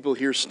people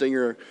hear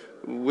stinger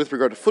with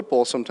regard to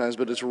football sometimes,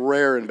 but it's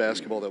rare in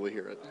basketball that we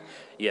hear it.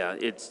 Yeah,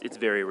 it's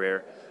very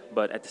rare.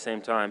 But at the same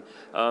time,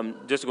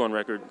 just to go on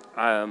record,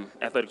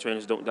 athletic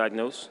trainers don't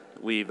diagnose,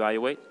 we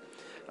evaluate.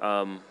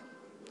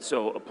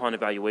 So upon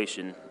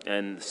evaluation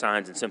and the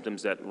signs and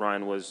symptoms that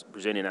Ryan was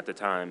presenting at the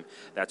time,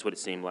 that's what it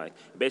seemed like.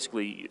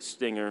 Basically,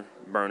 stinger,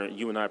 burner,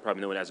 you and I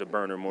probably know it as a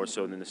burner more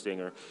so than the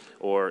stinger,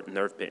 or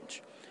nerve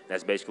pinch.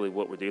 That's basically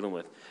what we're dealing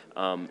with.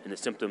 And the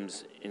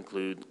symptoms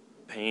include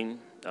pain,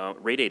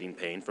 radiating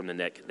pain from the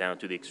neck down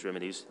to the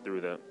extremities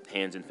through the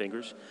hands and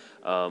fingers,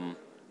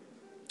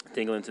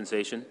 tingling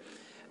sensation,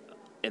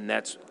 and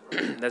that's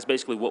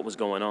basically what was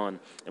going on.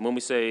 And when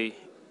we say,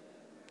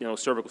 you know,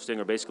 cervical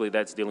stinger, basically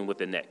that's dealing with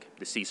the neck,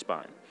 the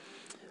C-spine.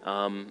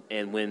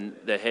 And when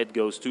the head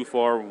goes too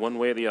far one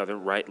way or the other,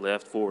 right,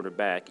 left, forward, or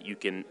back, you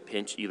can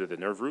pinch either the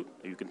nerve root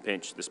or you can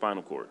pinch the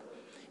spinal cord.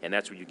 And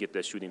that's where you get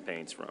the shooting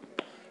pains from.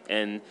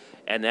 And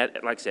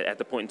that, like I said, at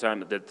the point in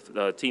time,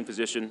 the team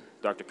physician,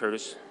 Dr.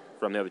 Curtis,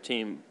 from the other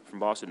team from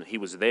Boston, he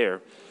was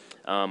there.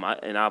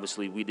 And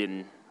obviously we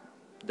didn't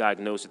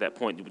diagnose at that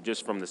point,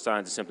 just from the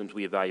signs and symptoms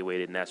we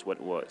evaluated, and that's what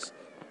it was.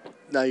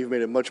 Now you've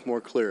made it much more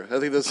clear. I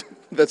think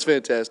that's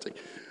fantastic.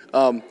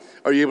 Are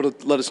you able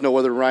to let us know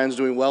whether Ryan's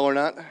doing well or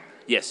not?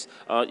 Yes,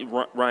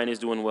 Ryan is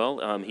doing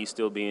well. He's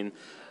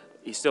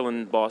still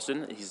in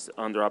Boston. He's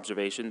under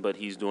observation, but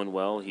he's doing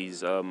well.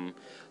 He's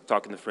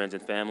talking to friends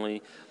and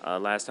family.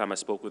 Last time I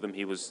spoke with him,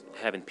 he was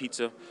having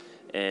pizza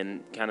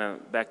and kind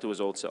of back to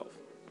his old self.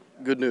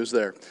 Good news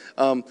there.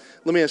 Let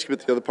me ask you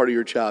about the other part of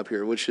your job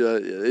here, which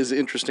is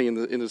interesting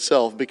in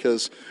itself,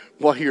 because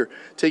while you're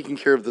taking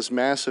care of this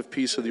massive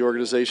piece of the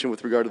organization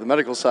with regard to the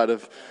medical side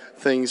of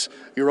things,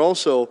 you're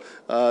also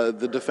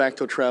the de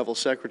facto travel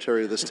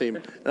secretary of this team.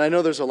 And I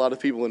know there's a lot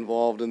of people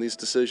involved in these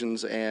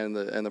decisions and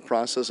the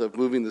process of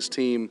moving this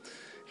team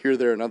here,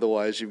 there, and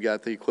otherwise. You've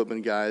got the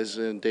equipment guys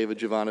and David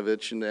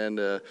Jovanovich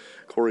and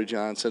Corey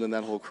Johnson and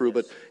that whole crew.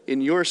 But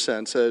in your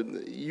sense,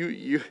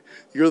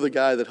 you're the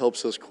guy that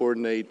helps us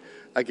coordinate,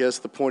 I guess,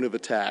 the point of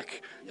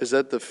attack. Is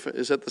that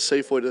the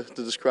safe way to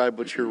describe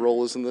what your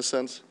role is in this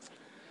sense?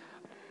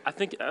 I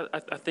think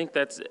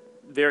that's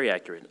very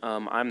accurate.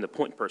 I'm the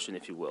point person,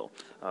 if you will.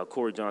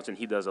 Corey Johnson,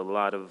 he does a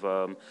lot of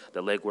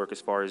the legwork as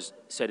far as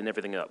setting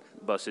everything up,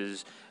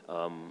 buses,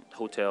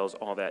 hotels,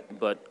 all that.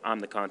 But I'm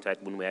the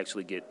contact when we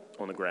actually get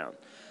on the ground.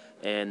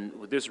 And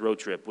with this road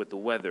trip, with the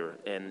weather,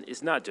 and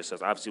it's not just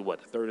us. Obviously, a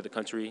third of the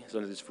country is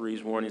under this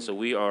freeze warning, so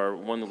we are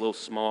one little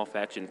small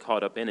faction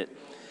caught up in it.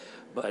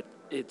 But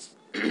it's,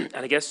 and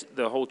I guess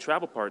the whole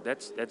travel part,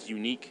 that's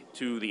unique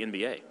to the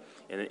NBA.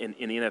 And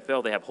in the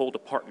NFL, they have whole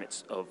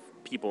departments of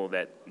people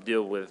that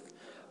deal with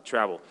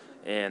travel.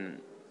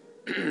 And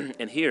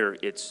and here,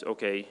 it's,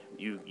 okay,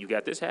 you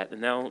got this hat, and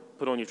now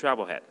put on your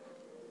travel hat.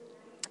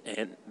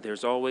 And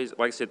there's always,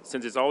 like I said,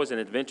 since it's always an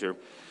adventure,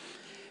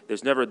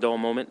 there's never a dull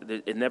moment.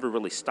 It never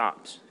really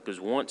stops, because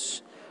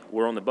once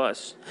we're on the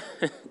bus,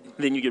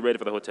 then you get ready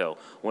for the hotel.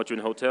 Once you're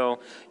in the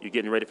hotel, you're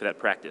getting ready for that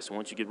practice.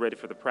 Once you get ready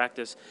for the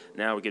practice,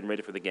 now we're getting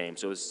ready for the game.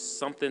 So it's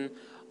something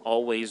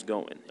always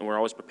going, and we're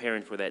always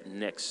preparing for that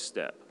next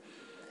step.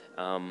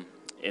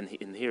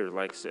 And here,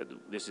 like I said,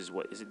 this is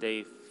is it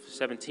day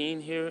 17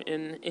 here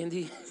in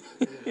Indy?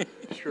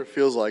 Sure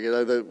feels like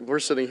it. We're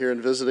sitting here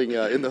and visiting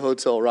in the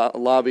hotel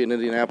lobby in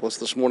Indianapolis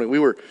this morning. We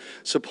were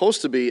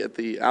supposed to be at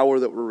the hour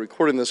that we're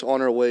recording this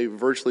on our way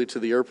virtually to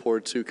the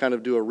airport to kind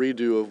of do a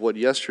redo of what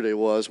yesterday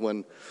was,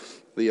 when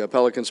the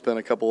Pelicans spent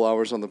a couple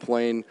hours on the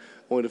plane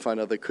only to find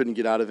out they couldn't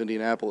get out of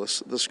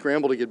Indianapolis. The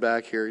scramble to get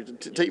back here,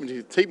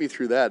 take me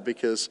through that,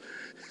 because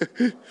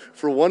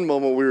for one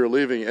moment we were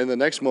leaving, and the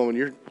next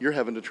moment you're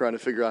having to try to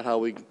figure out how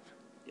we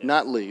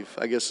not leave,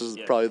 I guess is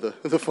probably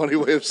the funny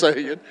way of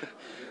saying it.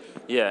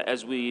 Yeah,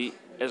 as we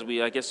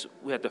I guess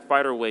we had to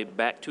fight our way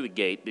back to the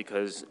gate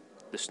because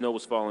the snow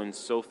was falling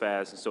so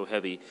fast and so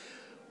heavy.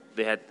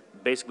 They had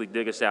basically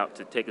dig us out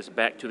to take us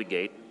back to the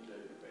gate.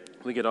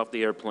 We get off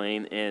the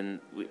airplane and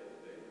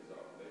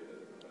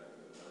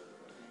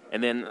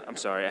then I'm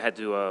sorry, I had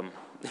to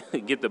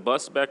get the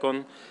bus back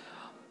on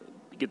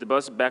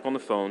the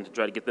phone to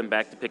try to get them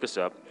back to pick us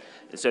up.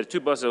 Instead of two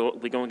buses,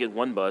 we're going to get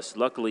one bus.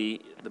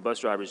 Luckily, the bus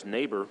driver's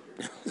neighbor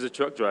is a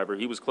truck driver.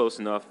 He was close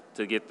enough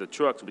to get the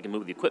truck so we can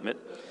move the equipment.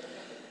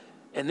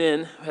 And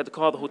then I had to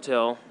call the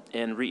hotel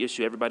and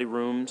reissue everybody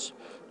rooms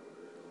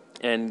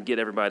and get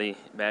everybody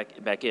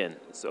back in.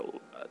 So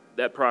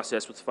that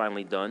process was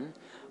finally done.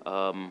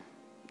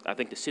 I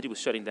think the city was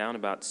shutting down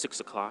about 6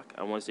 o'clock.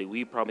 I want to say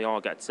we probably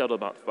all got settled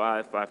about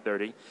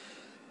 5:30.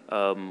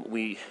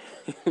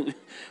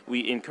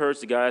 We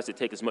encouraged the guys to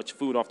take as much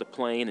food off the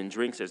plane and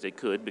drinks as they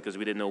could because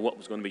we didn't know what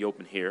was going to be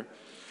open here.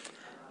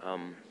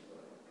 And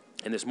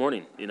this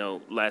morning,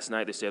 last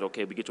night they said,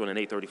 okay, we get you on an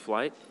 8:30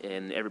 flight,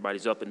 and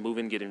everybody's up and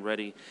moving, getting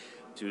ready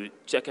to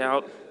check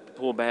out,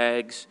 pull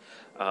bags.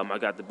 I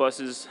got the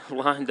buses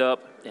lined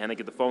up, and I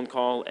get the phone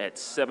call at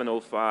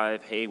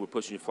 7:05, hey, we're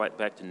pushing your flight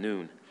back to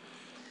noon.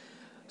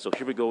 So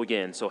here we go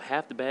again. So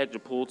half the bags are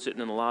pulled sitting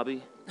in the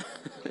lobby.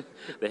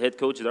 The head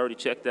coach had already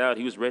checked out.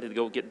 He was ready to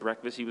go get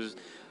breakfast. He was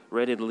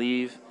ready to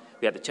leave.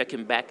 We had to check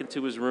him back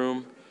into his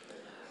room.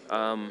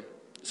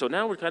 So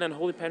now we're kind of in a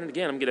holding pattern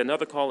again. I'm going to get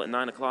another call at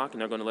 9 o'clock,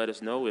 and they're going to let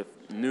us know if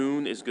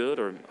noon is good,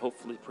 or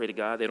hopefully, pray to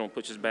God, they don't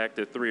push us back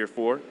to 3 or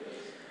 4.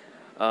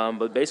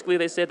 But basically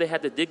they said they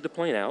had to dig the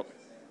plane out.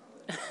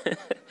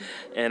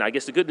 And I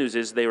guess the good news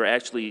is they were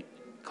actually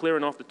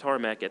clearing off the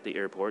tarmac at the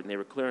airport, and they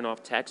were clearing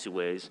off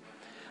taxiways.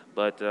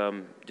 But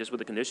just with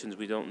the conditions,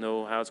 we don't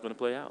know how it's going to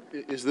play out.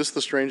 Is this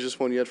the strangest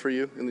one yet for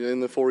you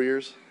in the 4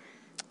 years?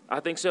 I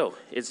think so.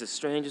 It's the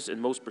strangest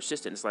and most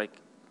persistent. It's like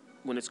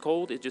when it's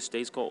cold, it just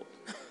stays cold.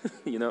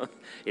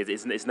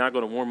 It's not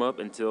going to warm up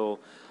until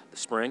the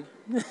spring.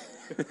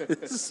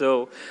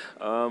 So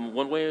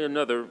one way or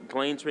another,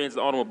 plane, trains,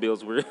 and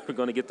automobiles, we're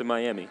going to get to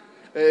Miami.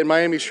 And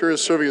Miami sure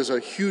is serving as a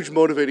huge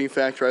motivating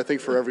factor, I think,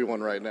 for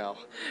everyone right now.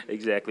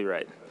 Exactly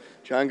right.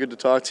 John, good to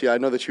talk to you. I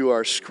know that you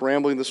are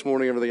scrambling this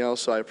morning and everything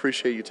else, so I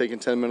appreciate you taking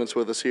 10 minutes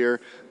with us here,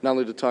 not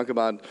only to talk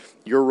about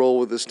your role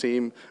with this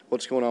team,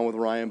 what's going on with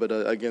Ryan, but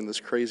again,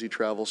 this crazy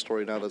travel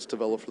story now that's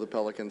developed for the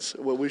Pelicans.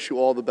 We wish you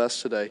all the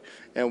best today,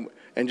 and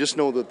just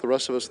know that the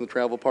rest of us in the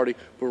travel party,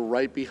 we're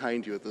right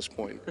behind you at this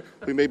point.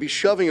 We may be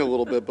shoving a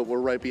little bit, but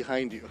we're right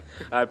behind you.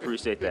 I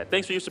appreciate that.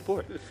 Thanks for your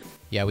support.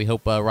 Yeah, we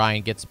hope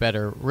Ryan gets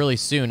better really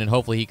soon, and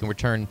hopefully he can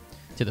return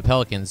to the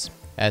Pelicans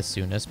as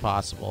soon as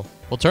possible.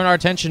 We'll turn our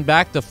attention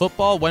back to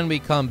football when we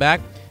come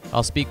back.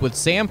 I'll speak with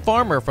Sam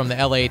Farmer from the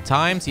LA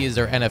Times. He is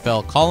their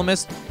NFL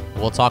columnist.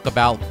 We'll talk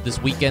about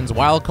this weekend's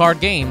wild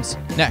card games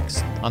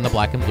next on the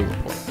Black and Blue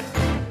Report.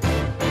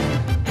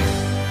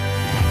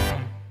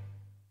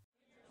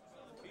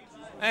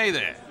 Hey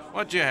there,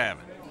 what you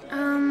having?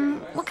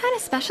 What kind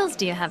of specials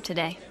do you have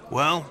today?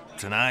 Well,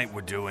 tonight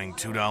we're doing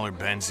 $2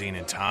 benzene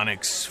and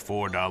tonics,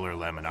 $4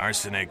 lemon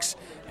arsenics,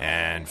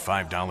 and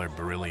 $5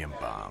 beryllium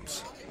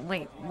bombs.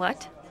 Wait,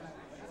 what?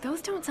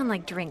 Those don't sound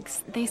like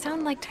drinks. They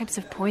sound like types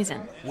of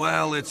poison.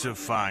 Well, it's a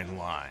fine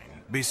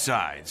line.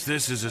 Besides,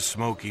 this is a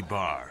smoky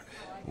bar.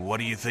 What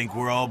do you think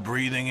we're all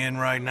breathing in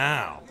right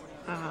now?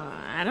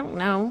 I don't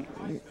know.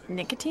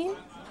 Nicotine?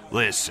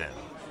 Listen,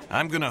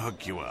 I'm gonna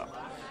hook you up.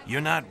 You're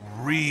not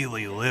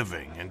really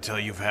living until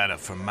you've had a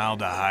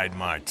formaldehyde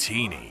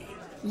martini.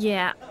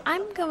 Yeah,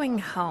 I'm going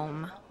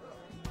home.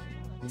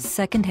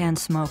 Secondhand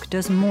smoke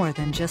does more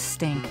than just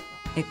stink.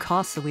 It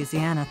costs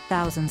Louisiana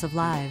thousands of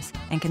lives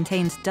and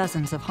contains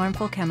dozens of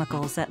harmful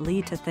chemicals that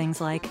lead to things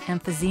like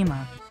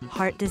emphysema,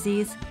 heart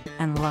disease,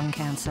 and lung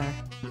cancer.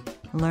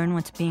 Learn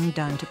what's being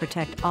done to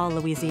protect all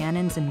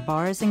Louisianans in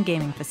bars and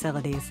gaming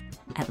facilities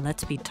at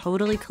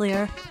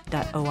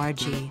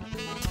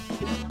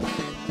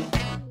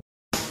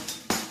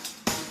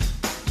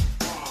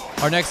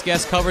letsbetotallyclear.org. Our next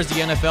guest covers the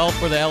NFL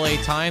for the LA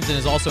Times and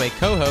is also a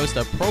co-host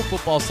of Pro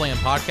Football Slam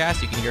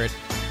podcast. You can hear it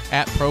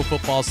at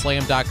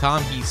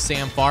ProFootballSlam.com. He's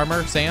Sam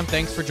Farmer. Sam,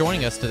 thanks for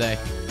joining us today.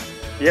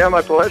 Yeah,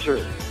 my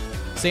pleasure.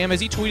 Sam, as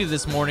he tweeted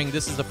this morning,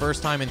 this is the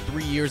first time in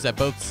 3 years that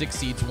both 6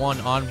 seeds won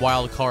on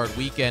Wild Card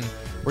Weekend.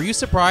 Were you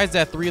surprised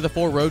that 3 of the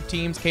 4 road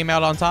teams came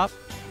out on top?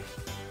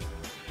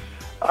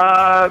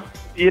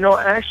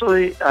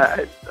 Actually,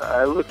 I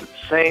looked at the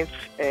Saints,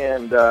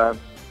 and I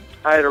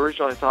had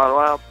originally thought,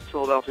 well,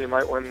 Philadelphia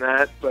might win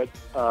that, but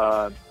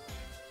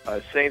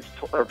Saints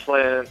are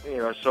playing,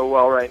 so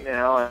well right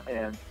now,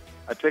 and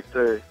I picked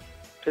the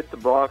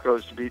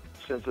Broncos to beat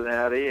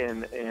Cincinnati,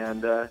 and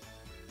let's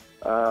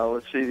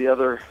see, the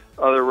other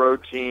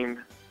road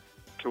team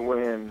to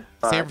win.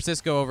 San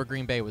Francisco over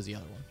Green Bay was the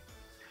other one.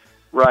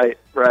 Right,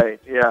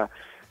 yeah.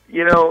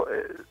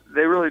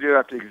 They really do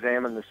have to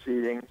examine the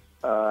seeding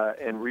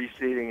and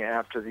reseeding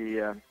after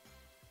the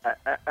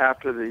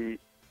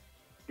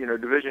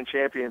division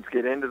champions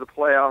get into the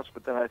playoffs,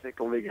 but then I think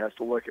the league has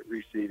to look at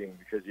reseeding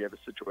because you have a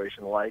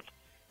situation like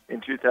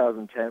in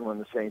 2010 when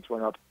the Saints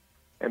went up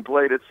and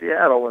played at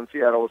Seattle when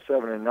Seattle was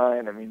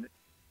 7-9. I mean,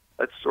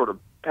 that's sort of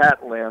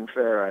patently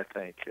unfair, I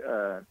think.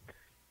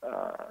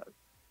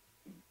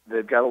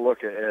 They've got to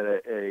look at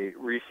a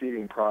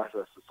reseeding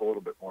process that's a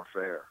little bit more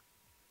fair.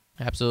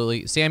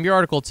 Absolutely. Sam, your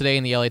article today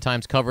in the LA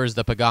Times covers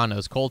the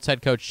Paganos. Colts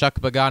head coach Chuck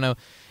Pagano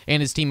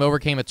and his team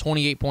overcame a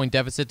 28-point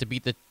deficit to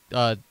beat the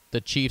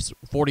Chiefs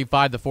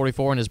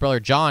 45-44, and his brother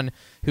John,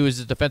 who is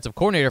the defensive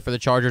coordinator for the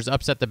Chargers,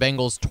 upset the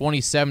Bengals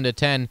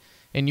 27-10.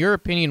 In your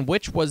opinion,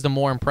 which was the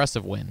more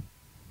impressive win?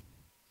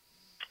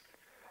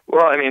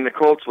 Well, I mean, the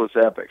Colts was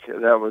epic.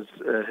 That was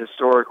a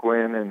historic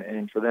win,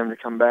 and for them to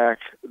come back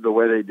the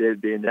way they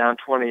did, being down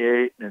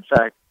 28, and in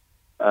fact,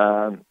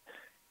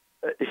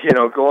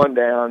 going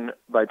down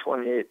by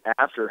 28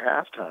 after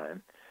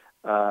halftime,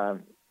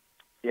 that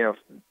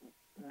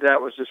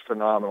was just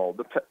phenomenal.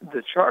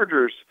 The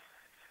Chargers,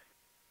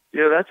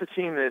 that's a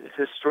team that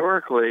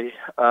historically,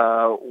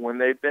 when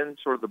they've been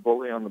sort of the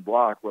bully on the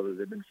block, whether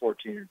they've been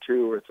 14-2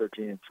 or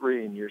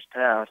 13-3 in years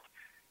past,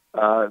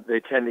 they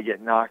tend to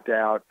get knocked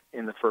out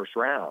in the first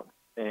round.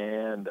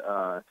 And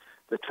the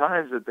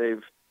times that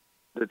they've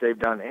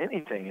done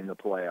anything in the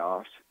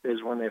playoffs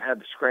is when they've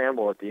had to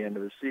scramble at the end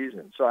of the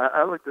season. So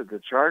I looked at the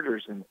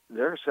Chargers, and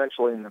they're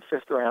essentially in the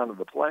 5th round of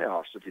the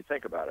playoffs, if you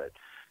think about it,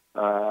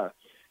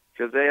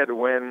 because they had to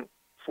win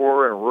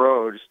 4 in a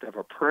row just to have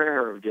a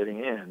prayer of getting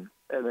in.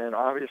 And then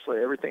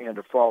obviously everything had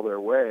to fall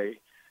their way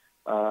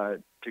to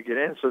get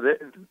in. So they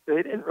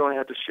didn't really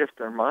have to shift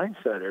their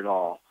mindset at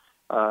all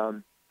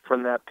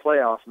from that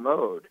playoff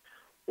mode,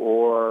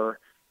 or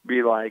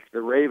be like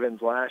the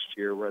Ravens last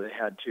year where they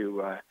had to,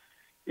 where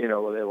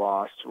they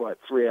lost,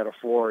 3 out of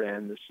 4 to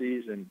end the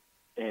season,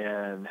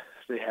 and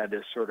they had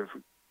to sort of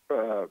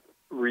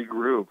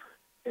regroup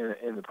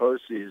in the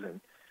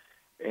postseason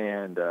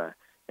and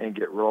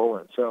get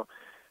rolling. So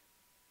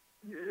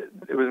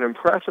it was an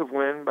impressive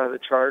win by the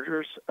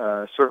Chargers,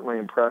 certainly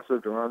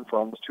impressive to run for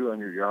almost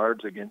 200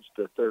 yards against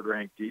the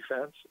third-ranked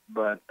defense,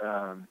 but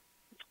I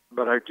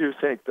do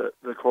think that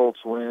the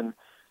Colts win,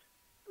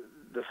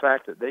 the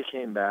fact that they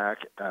came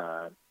back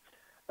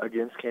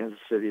against Kansas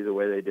City the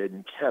way they did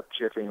and kept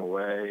chipping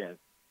away, and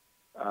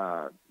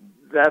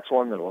that's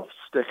one that will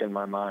stick in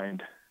my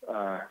mind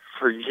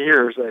for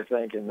years, I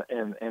think, in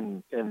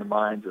the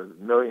minds of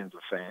millions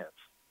of fans.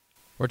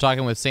 We're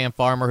talking with Sam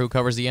Farmer, who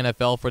covers the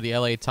NFL for the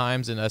LA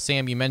Times. And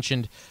Sam, you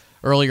mentioned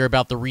earlier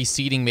about the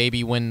reseeding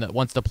maybe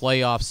once the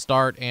playoffs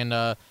start, and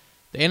the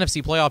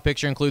NFC playoff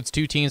picture includes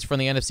 2 teams from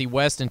the NFC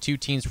West and 2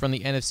 teams from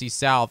the NFC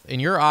South. In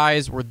your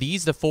eyes, were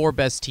these the 4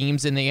 best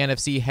teams in the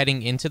NFC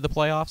heading into the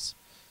playoffs?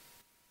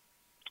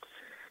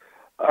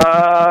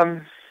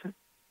 I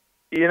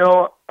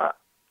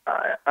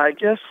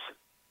guess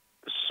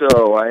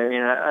so. I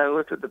mean, I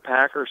looked at the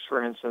Packers,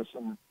 for instance,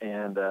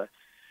 and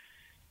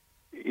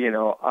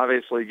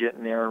obviously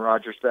getting Aaron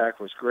Rodgers back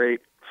was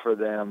great for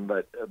them,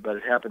 but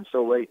it happened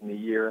so late in the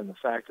year, and the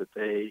fact that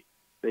they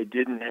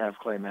didn't have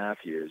Clay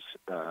Matthews,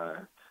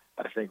 I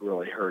think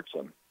really hurts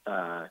them,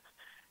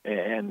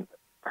 and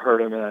hurt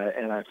them.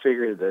 And I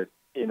figured that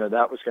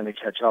that was going to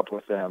catch up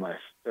with them. I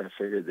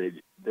figured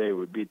they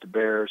would beat the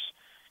Bears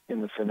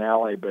in the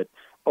finale, but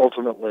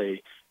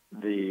ultimately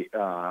the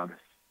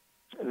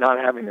not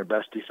having their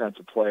best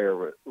defensive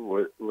player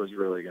was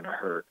really going to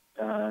hurt.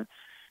 I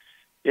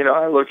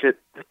look at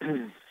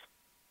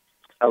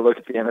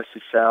the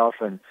NFC South,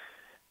 and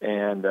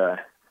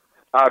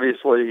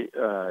obviously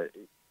the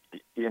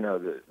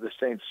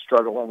Saints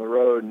struggle on the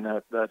road, and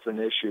that's an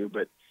issue.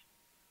 But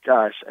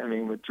gosh, I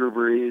mean, with Drew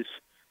Brees,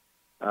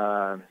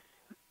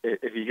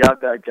 if you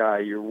got that guy,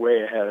 you're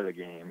way ahead of the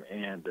game,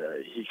 and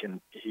he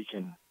can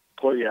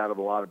pull you out of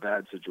a lot of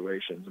bad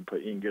situations and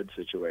put you in good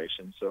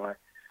situations. So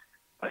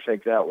I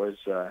think that was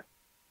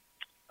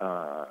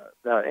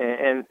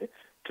and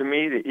to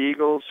me, the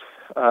Eagles,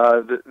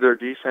 their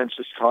defense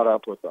just caught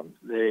up with them.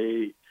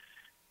 They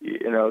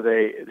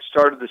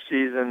started the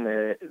season,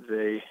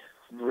 they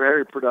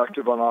very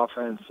productive on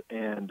offense,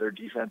 and their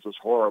defense was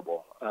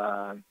horrible.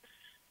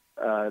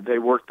 They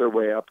worked their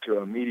way up to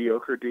a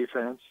mediocre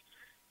defense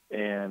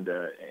and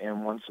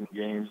won some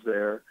games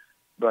there.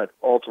 But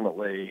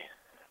ultimately,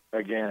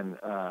 again,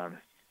 a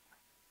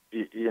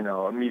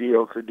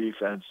mediocre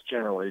defense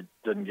generally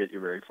doesn't get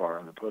you very far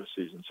in the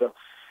postseason. So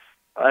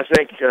I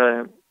think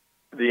the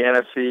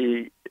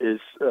NFC is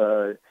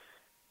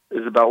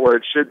about where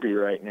it should be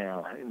right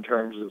now in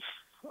terms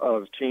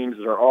of teams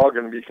that are all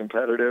going to be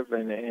competitive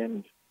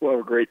and will have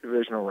a great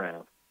divisional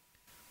round.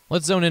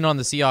 Let's zone in on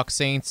the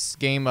Seahawks-Saints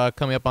game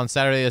coming up on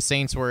Saturday. The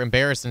Saints were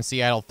embarrassed in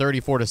Seattle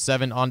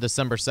 34-7 on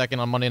December 2nd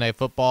on Monday Night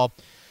Football.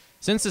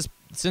 Since this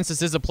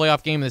is a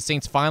playoff game and the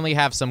Saints finally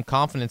have some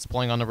confidence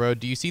playing on the road,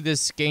 do you see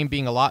this game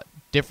being a lot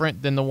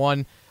different than the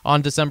one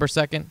on December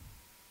 2nd?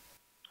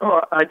 Oh,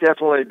 I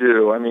definitely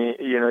do. I mean,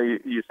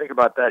 you think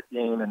about that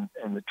game, and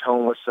the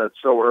tone was set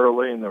so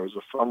early, and there was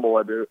a fumble,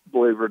 I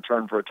believe,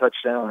 returned for a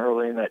touchdown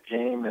early in that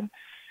game, and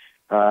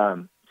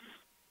I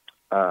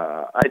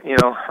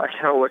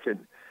kind of look at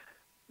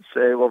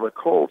say, well, the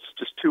Colts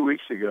just 2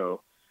 weeks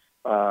ago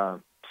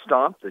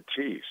stomped the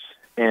Chiefs,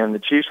 and the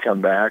Chiefs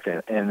come back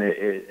and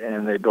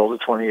they build a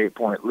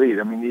 28-point lead.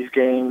 I mean, these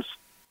games,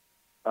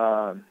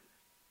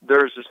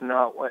 there's just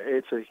not.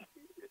 It's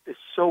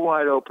so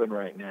wide open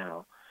right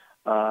now.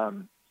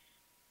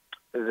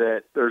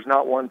 That there's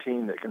not one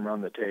team that can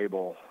run the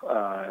table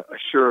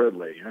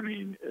assuredly. I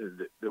mean,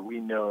 that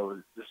we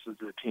know this is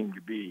the team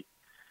to beat.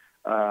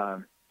 I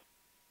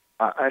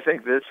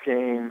think this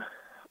game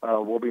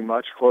will be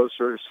much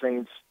closer.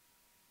 Saints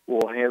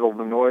will handle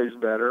the noise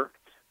better.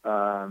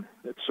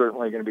 It's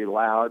certainly going to be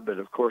loud, but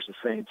of course the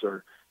Saints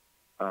are.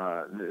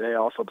 They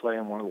also play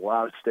in one of the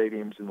loudest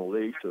stadiums in the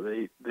league, so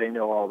they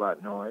know all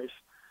that noise.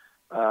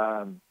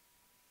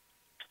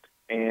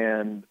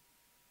 And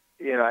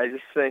I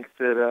just think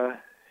that,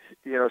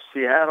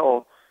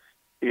 Seattle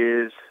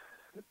is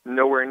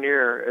nowhere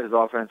near as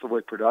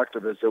offensively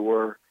productive as they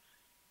were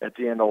at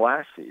the end of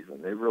last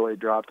season. They really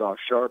dropped off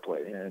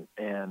sharply.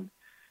 And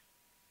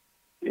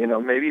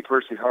maybe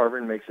Percy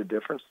Harvin makes a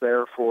difference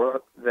there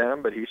for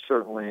them, but he's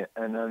certainly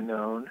an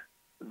unknown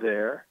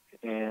there.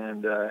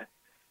 And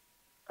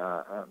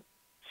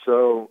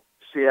so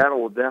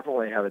Seattle will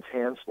definitely have its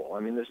hands full.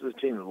 I mean, this is a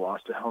team that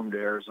lost at home to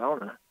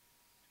Arizona,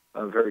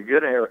 a very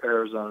good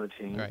Arizona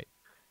team. Right.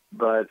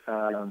 But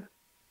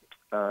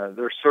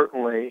they're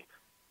certainly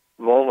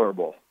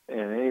vulnerable,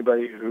 and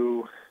anybody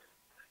who,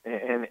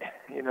 and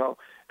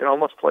it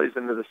almost plays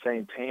into the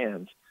Saints'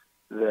 hands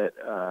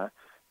that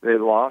they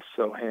lost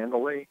so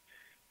handily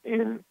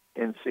in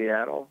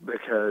Seattle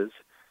because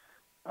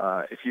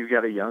if you've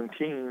got a young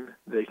team,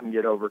 they can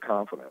get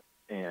overconfident,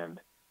 and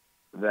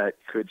that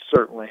could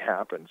certainly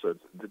happen. So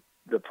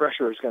the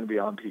pressure is going to be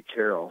on Pete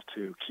Carroll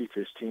to keep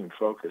his team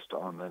focused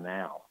on the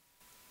now.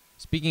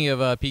 Speaking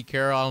of Pete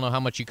Carroll, I don't know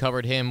how much you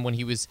covered him when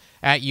he was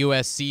at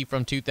USC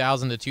from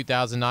 2000 to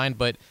 2009,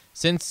 but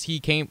since he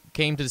came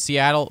to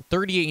Seattle,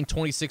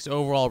 38-26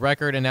 overall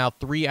record, and now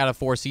 3 out of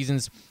 4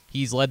 seasons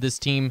he's led this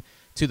team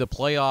to the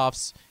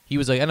playoffs. He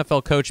was an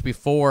NFL coach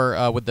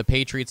before with the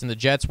Patriots and the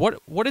Jets.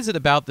 What is it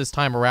about this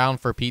time around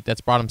for Pete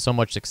that's brought him so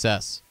much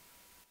success?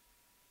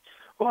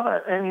 Well,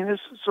 I mean, this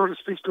sort of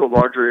speaks to a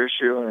larger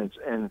issue,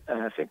 and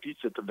I think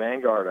Pete's at the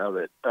vanguard of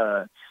it.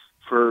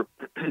 For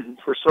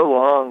so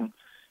long,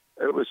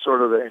 it was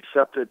sort of an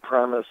accepted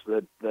premise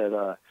that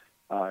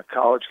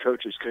college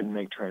coaches couldn't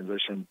make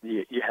transition.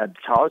 You had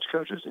college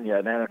coaches and you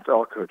had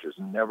NFL coaches,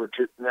 and never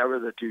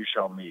the two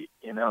shall meet.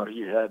 You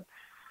had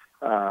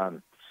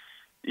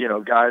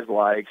guys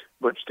like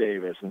Butch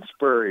Davis and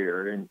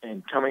Spurrier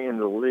and coming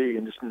into the league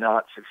and just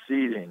not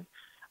succeeding.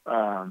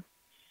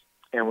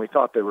 And we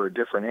thought they were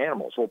different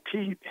animals. Well,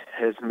 Pete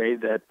has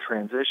made that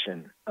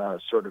transition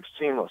sort of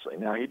seamlessly.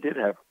 Now, he did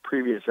have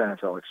previous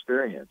NFL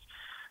experience,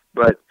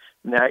 but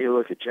now you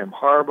look at Jim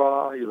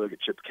Harbaugh, you look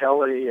at Chip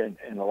Kelly, and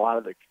a lot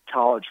of the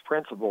college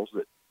principles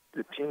that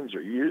the teams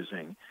are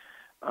using.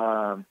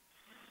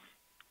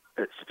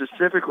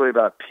 Specifically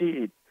about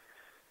Pete,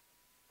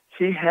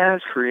 he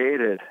has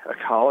created a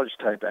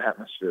college-type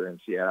atmosphere in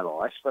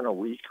Seattle. I spent a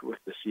week with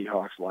the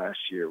Seahawks last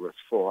year with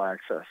full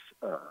access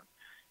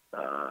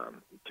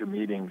to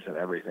meetings and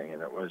everything,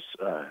 and it was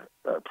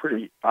a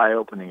pretty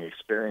eye-opening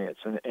experience.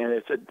 And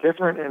it's a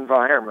different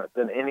environment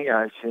than any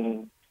I've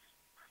seen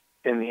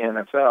in the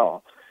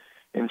NFL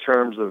in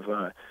terms of,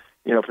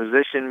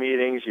 position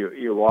meetings.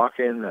 You walk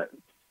in,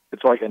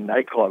 it's like a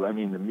nightclub. I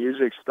mean, the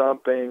music's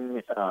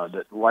thumping,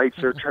 the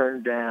lights are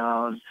turned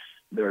down.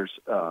 There's,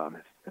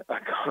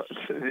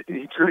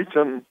 he treats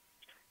them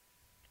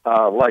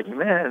like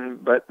men,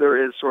 but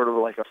there is sort of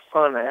like a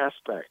fun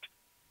aspect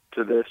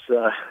to this,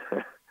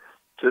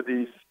 to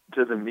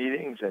the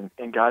meetings,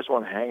 and guys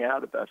want to hang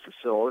out at that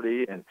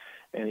facility, and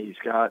he's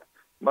got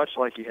much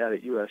like he had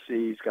at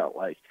USC. He's got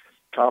like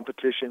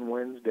competition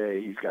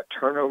Wednesday. He's got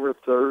turnover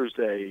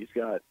Thursday. He's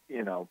got,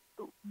 you know,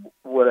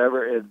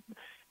 whatever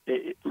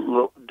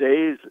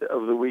days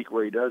of the week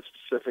where he does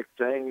specific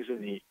things,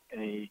 and he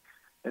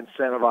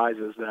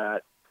incentivizes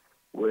that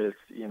with,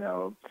 you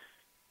know,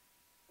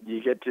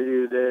 you get to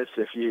do this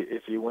if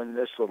you win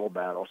this little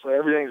battle. So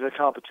everything's a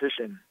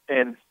competition.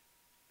 And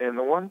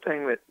the one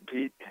thing that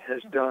Pete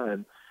has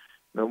done,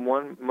 the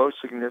one most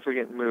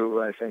significant move,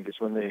 I think, is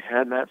when they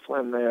had Matt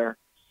Flynn there,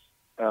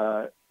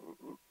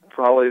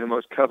 probably the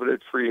most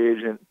coveted free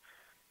agent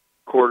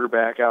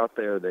quarterback out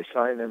there. They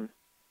signed him,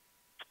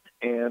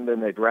 and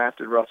then they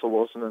drafted Russell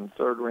Wilson in the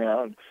third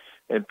round.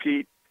 And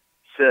Pete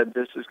said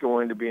this is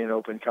going to be an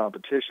open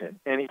competition,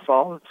 and he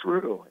followed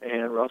through.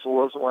 And Russell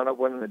Wilson wound up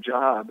winning the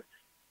job,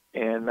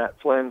 and Matt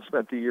Flynn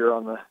spent the year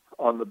on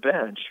the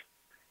bench.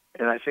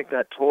 And I think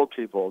that told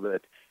people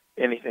that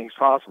anything's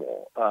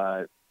possible.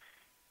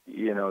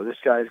 You know, this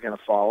guy's going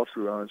to follow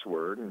through on his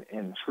word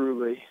and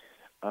truly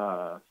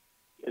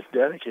is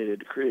dedicated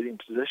to creating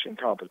position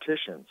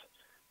competitions.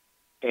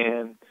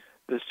 And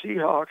the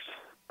Seahawks,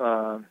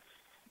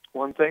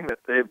 one thing that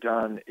they've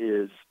done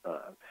is,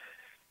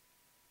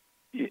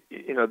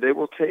 you know, they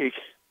will take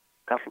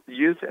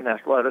youth and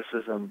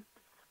athleticism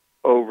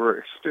over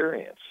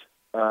experience.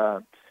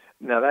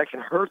 Now, that can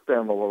hurt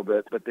them a little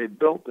bit, but they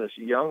built this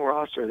young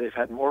roster. They've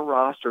had more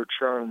roster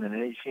churn than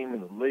any team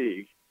in the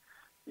league,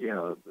 you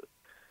know,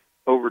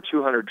 over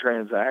 200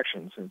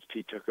 transactions since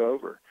Pete took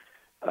over.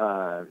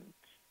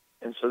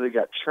 And so they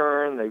got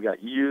churn, they've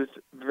got youth,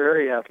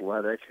 very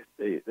athletic.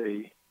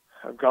 They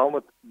have gone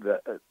with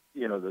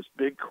you know, those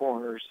big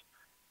corners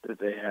that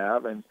they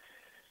have, and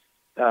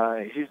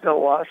he's done a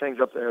lot of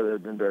things up there that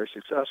have been very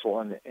successful,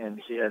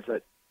 and he has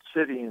that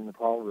city in the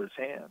palm of his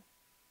hand.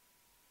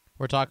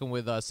 We're talking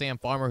with Sam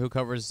Farmer, who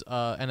covers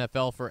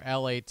NFL for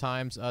LA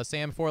Times.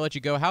 Sam, before I let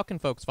you go, how can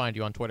folks find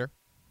you on Twitter?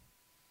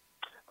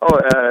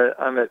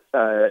 I'm at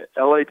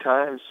LA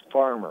Times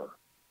Farmer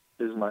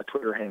is my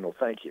Twitter handle.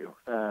 Thank you.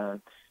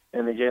 And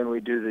again, we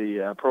do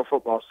the Pro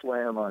Football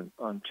Slam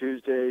on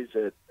Tuesdays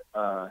at,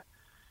 I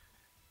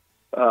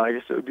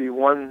guess it would be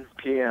 1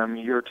 p.m.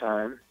 your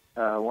time,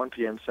 1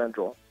 p.m.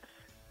 Central,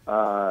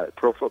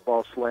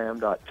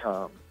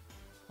 profootballslam.com.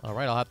 All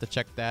right, I'll have to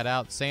check that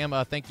out. Sam,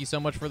 thank you so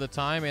much for the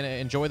time, and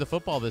enjoy the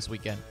football this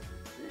weekend.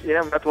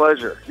 Yeah, my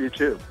pleasure. You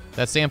too.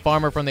 That's Sam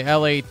Farmer from the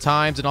LA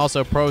Times and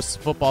also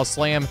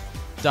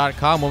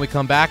profootballslam.com. When we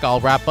come back, I'll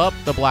wrap up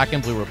the Black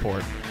and Blue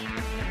Report.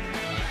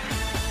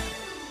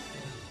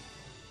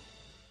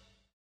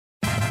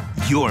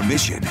 Your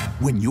mission,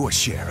 win your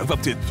share of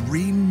up to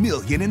 $3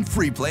 million in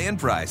free play and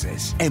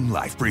prizes. M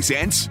Life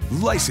presents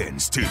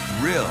License to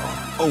Thrill,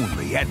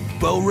 only at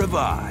Beau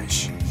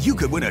Rivage. You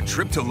could win a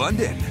trip to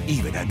London,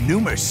 even a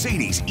new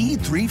Mercedes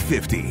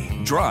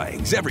E350.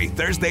 Drawings every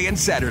Thursday and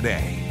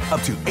Saturday.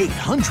 Up to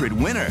 800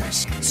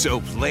 winners.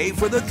 So play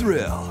for the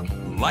thrill.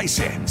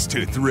 License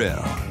to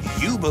Thrill.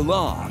 You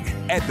belong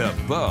at the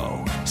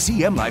Beau.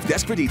 See M Life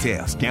Desk for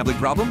details. Gambling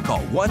problem?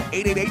 Call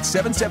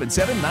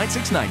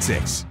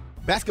 1-888-777-9696.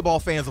 Basketball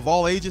fans of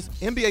all ages,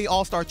 NBA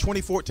All-Star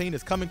 2014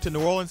 is coming to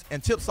New Orleans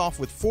and tips off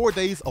with 4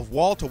 days of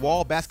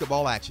wall-to-wall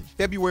basketball action.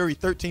 February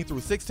 13th through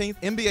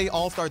 16th, NBA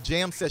All-Star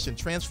Jam Session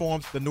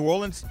transforms the New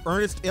Orleans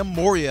Ernest M.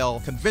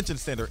 Morial Convention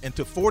Center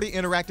into 40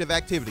 interactive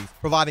activities,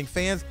 providing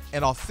fans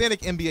an authentic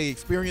NBA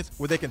experience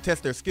where they can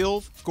test their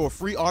skills, score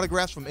free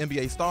autographs from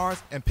NBA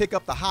stars, and pick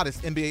up the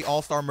hottest NBA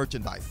All-Star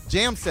merchandise.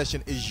 Jam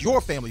Session is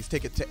your family's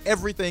ticket to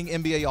everything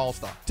NBA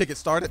All-Star. Tickets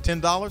start at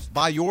 $10.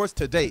 Buy yours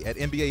today at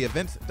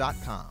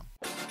NBAEvents.com.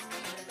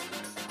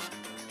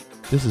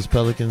 This is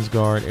Pelicans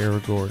guard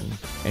Eric Gordon,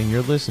 and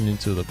you're listening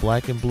to the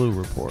Black and Blue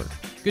Report.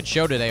 Good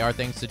show today. Our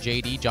thanks to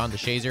JD, John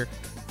DeShazer,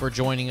 for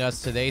joining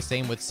us today.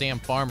 Same with Sam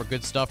Farmer.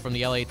 Good stuff from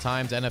the LA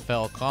Times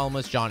NFL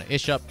columnist, John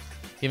Ishop,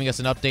 giving us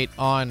an update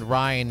on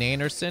Ryan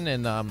Anderson.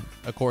 And,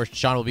 of course,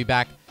 John will be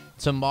back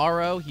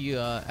tomorrow. He,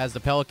 as the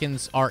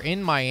Pelicans are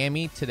in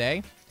Miami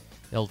today.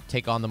 They'll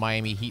take on the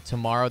Miami Heat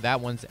tomorrow. That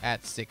one's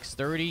at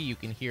 6:30. You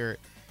can hear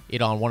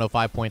it on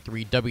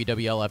 105.3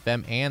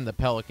 WWL-FM and the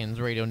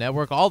Pelicans Radio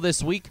Network. All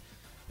this week,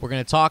 we're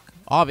going to talk,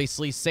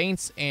 obviously,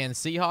 Saints and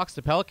Seahawks.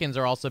 The Pelicans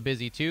are also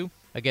busy, too.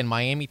 Again,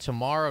 Miami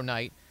tomorrow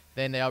night.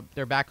 Then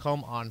they're back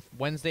home on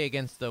Wednesday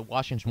against the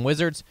Washington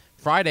Wizards,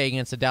 Friday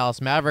against the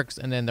Dallas Mavericks,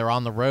 and then they're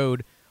on the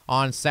road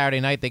on Saturday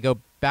night. They go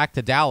back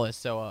to Dallas,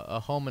 so a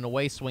home and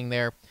away swing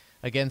there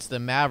against the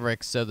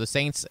Mavericks. So the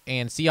Saints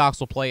and Seahawks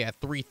will play at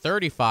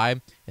 3:35,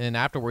 and then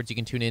afterwards you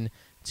can tune in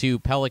to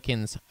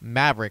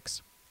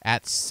Pelicans-Mavericks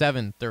at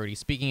 7:30.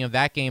 Speaking of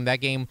that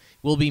game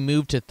will be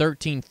moved to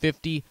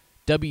 1350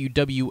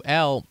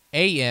 WWL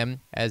AM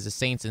as the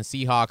Saints and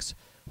Seahawks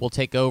will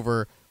take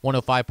over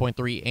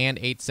 105.3 and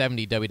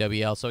 870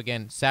 WWL. So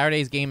again,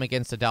 Saturday's game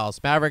against the Dallas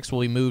Mavericks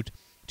will be moved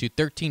to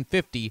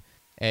 1350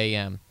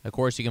 AM. Of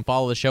course, you can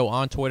follow the show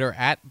on Twitter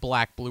at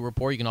Black Blue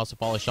Report. You can also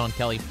follow Sean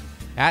Kelly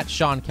at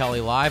Sean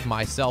Kelly Live,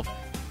 myself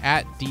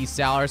at D.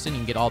 Salerson. You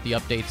can get all the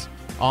updates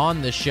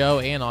on the show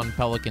and on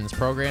Pelicans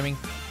programming.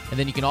 And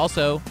then you can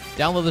also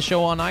download the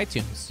show on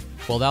iTunes.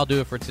 Well, that'll do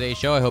it for today's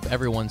show. I hope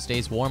everyone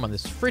stays warm on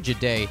this frigid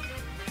day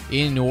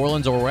in New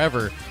Orleans or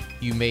wherever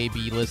you may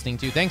be listening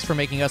to. Thanks for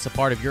making us a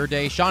part of your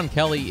day. Sean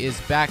Kelly is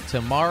back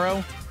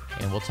tomorrow,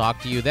 and we'll talk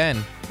to you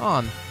then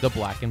on the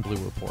Black and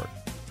Blue Report.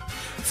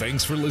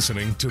 Thanks for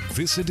listening to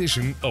this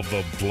edition of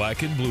the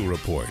Black and Blue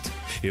Report.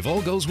 If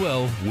all goes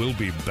well, we'll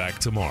be back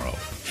tomorrow.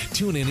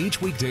 Tune in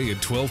each weekday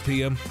at 12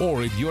 p.m.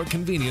 or at your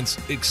convenience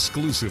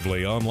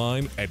exclusively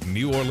online at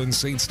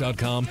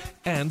NewOrleansSaints.com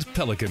and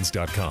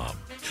Pelicans.com.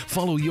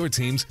 Follow your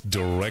teams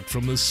direct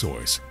from the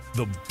source,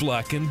 the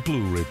Black and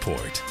Blue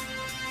Report.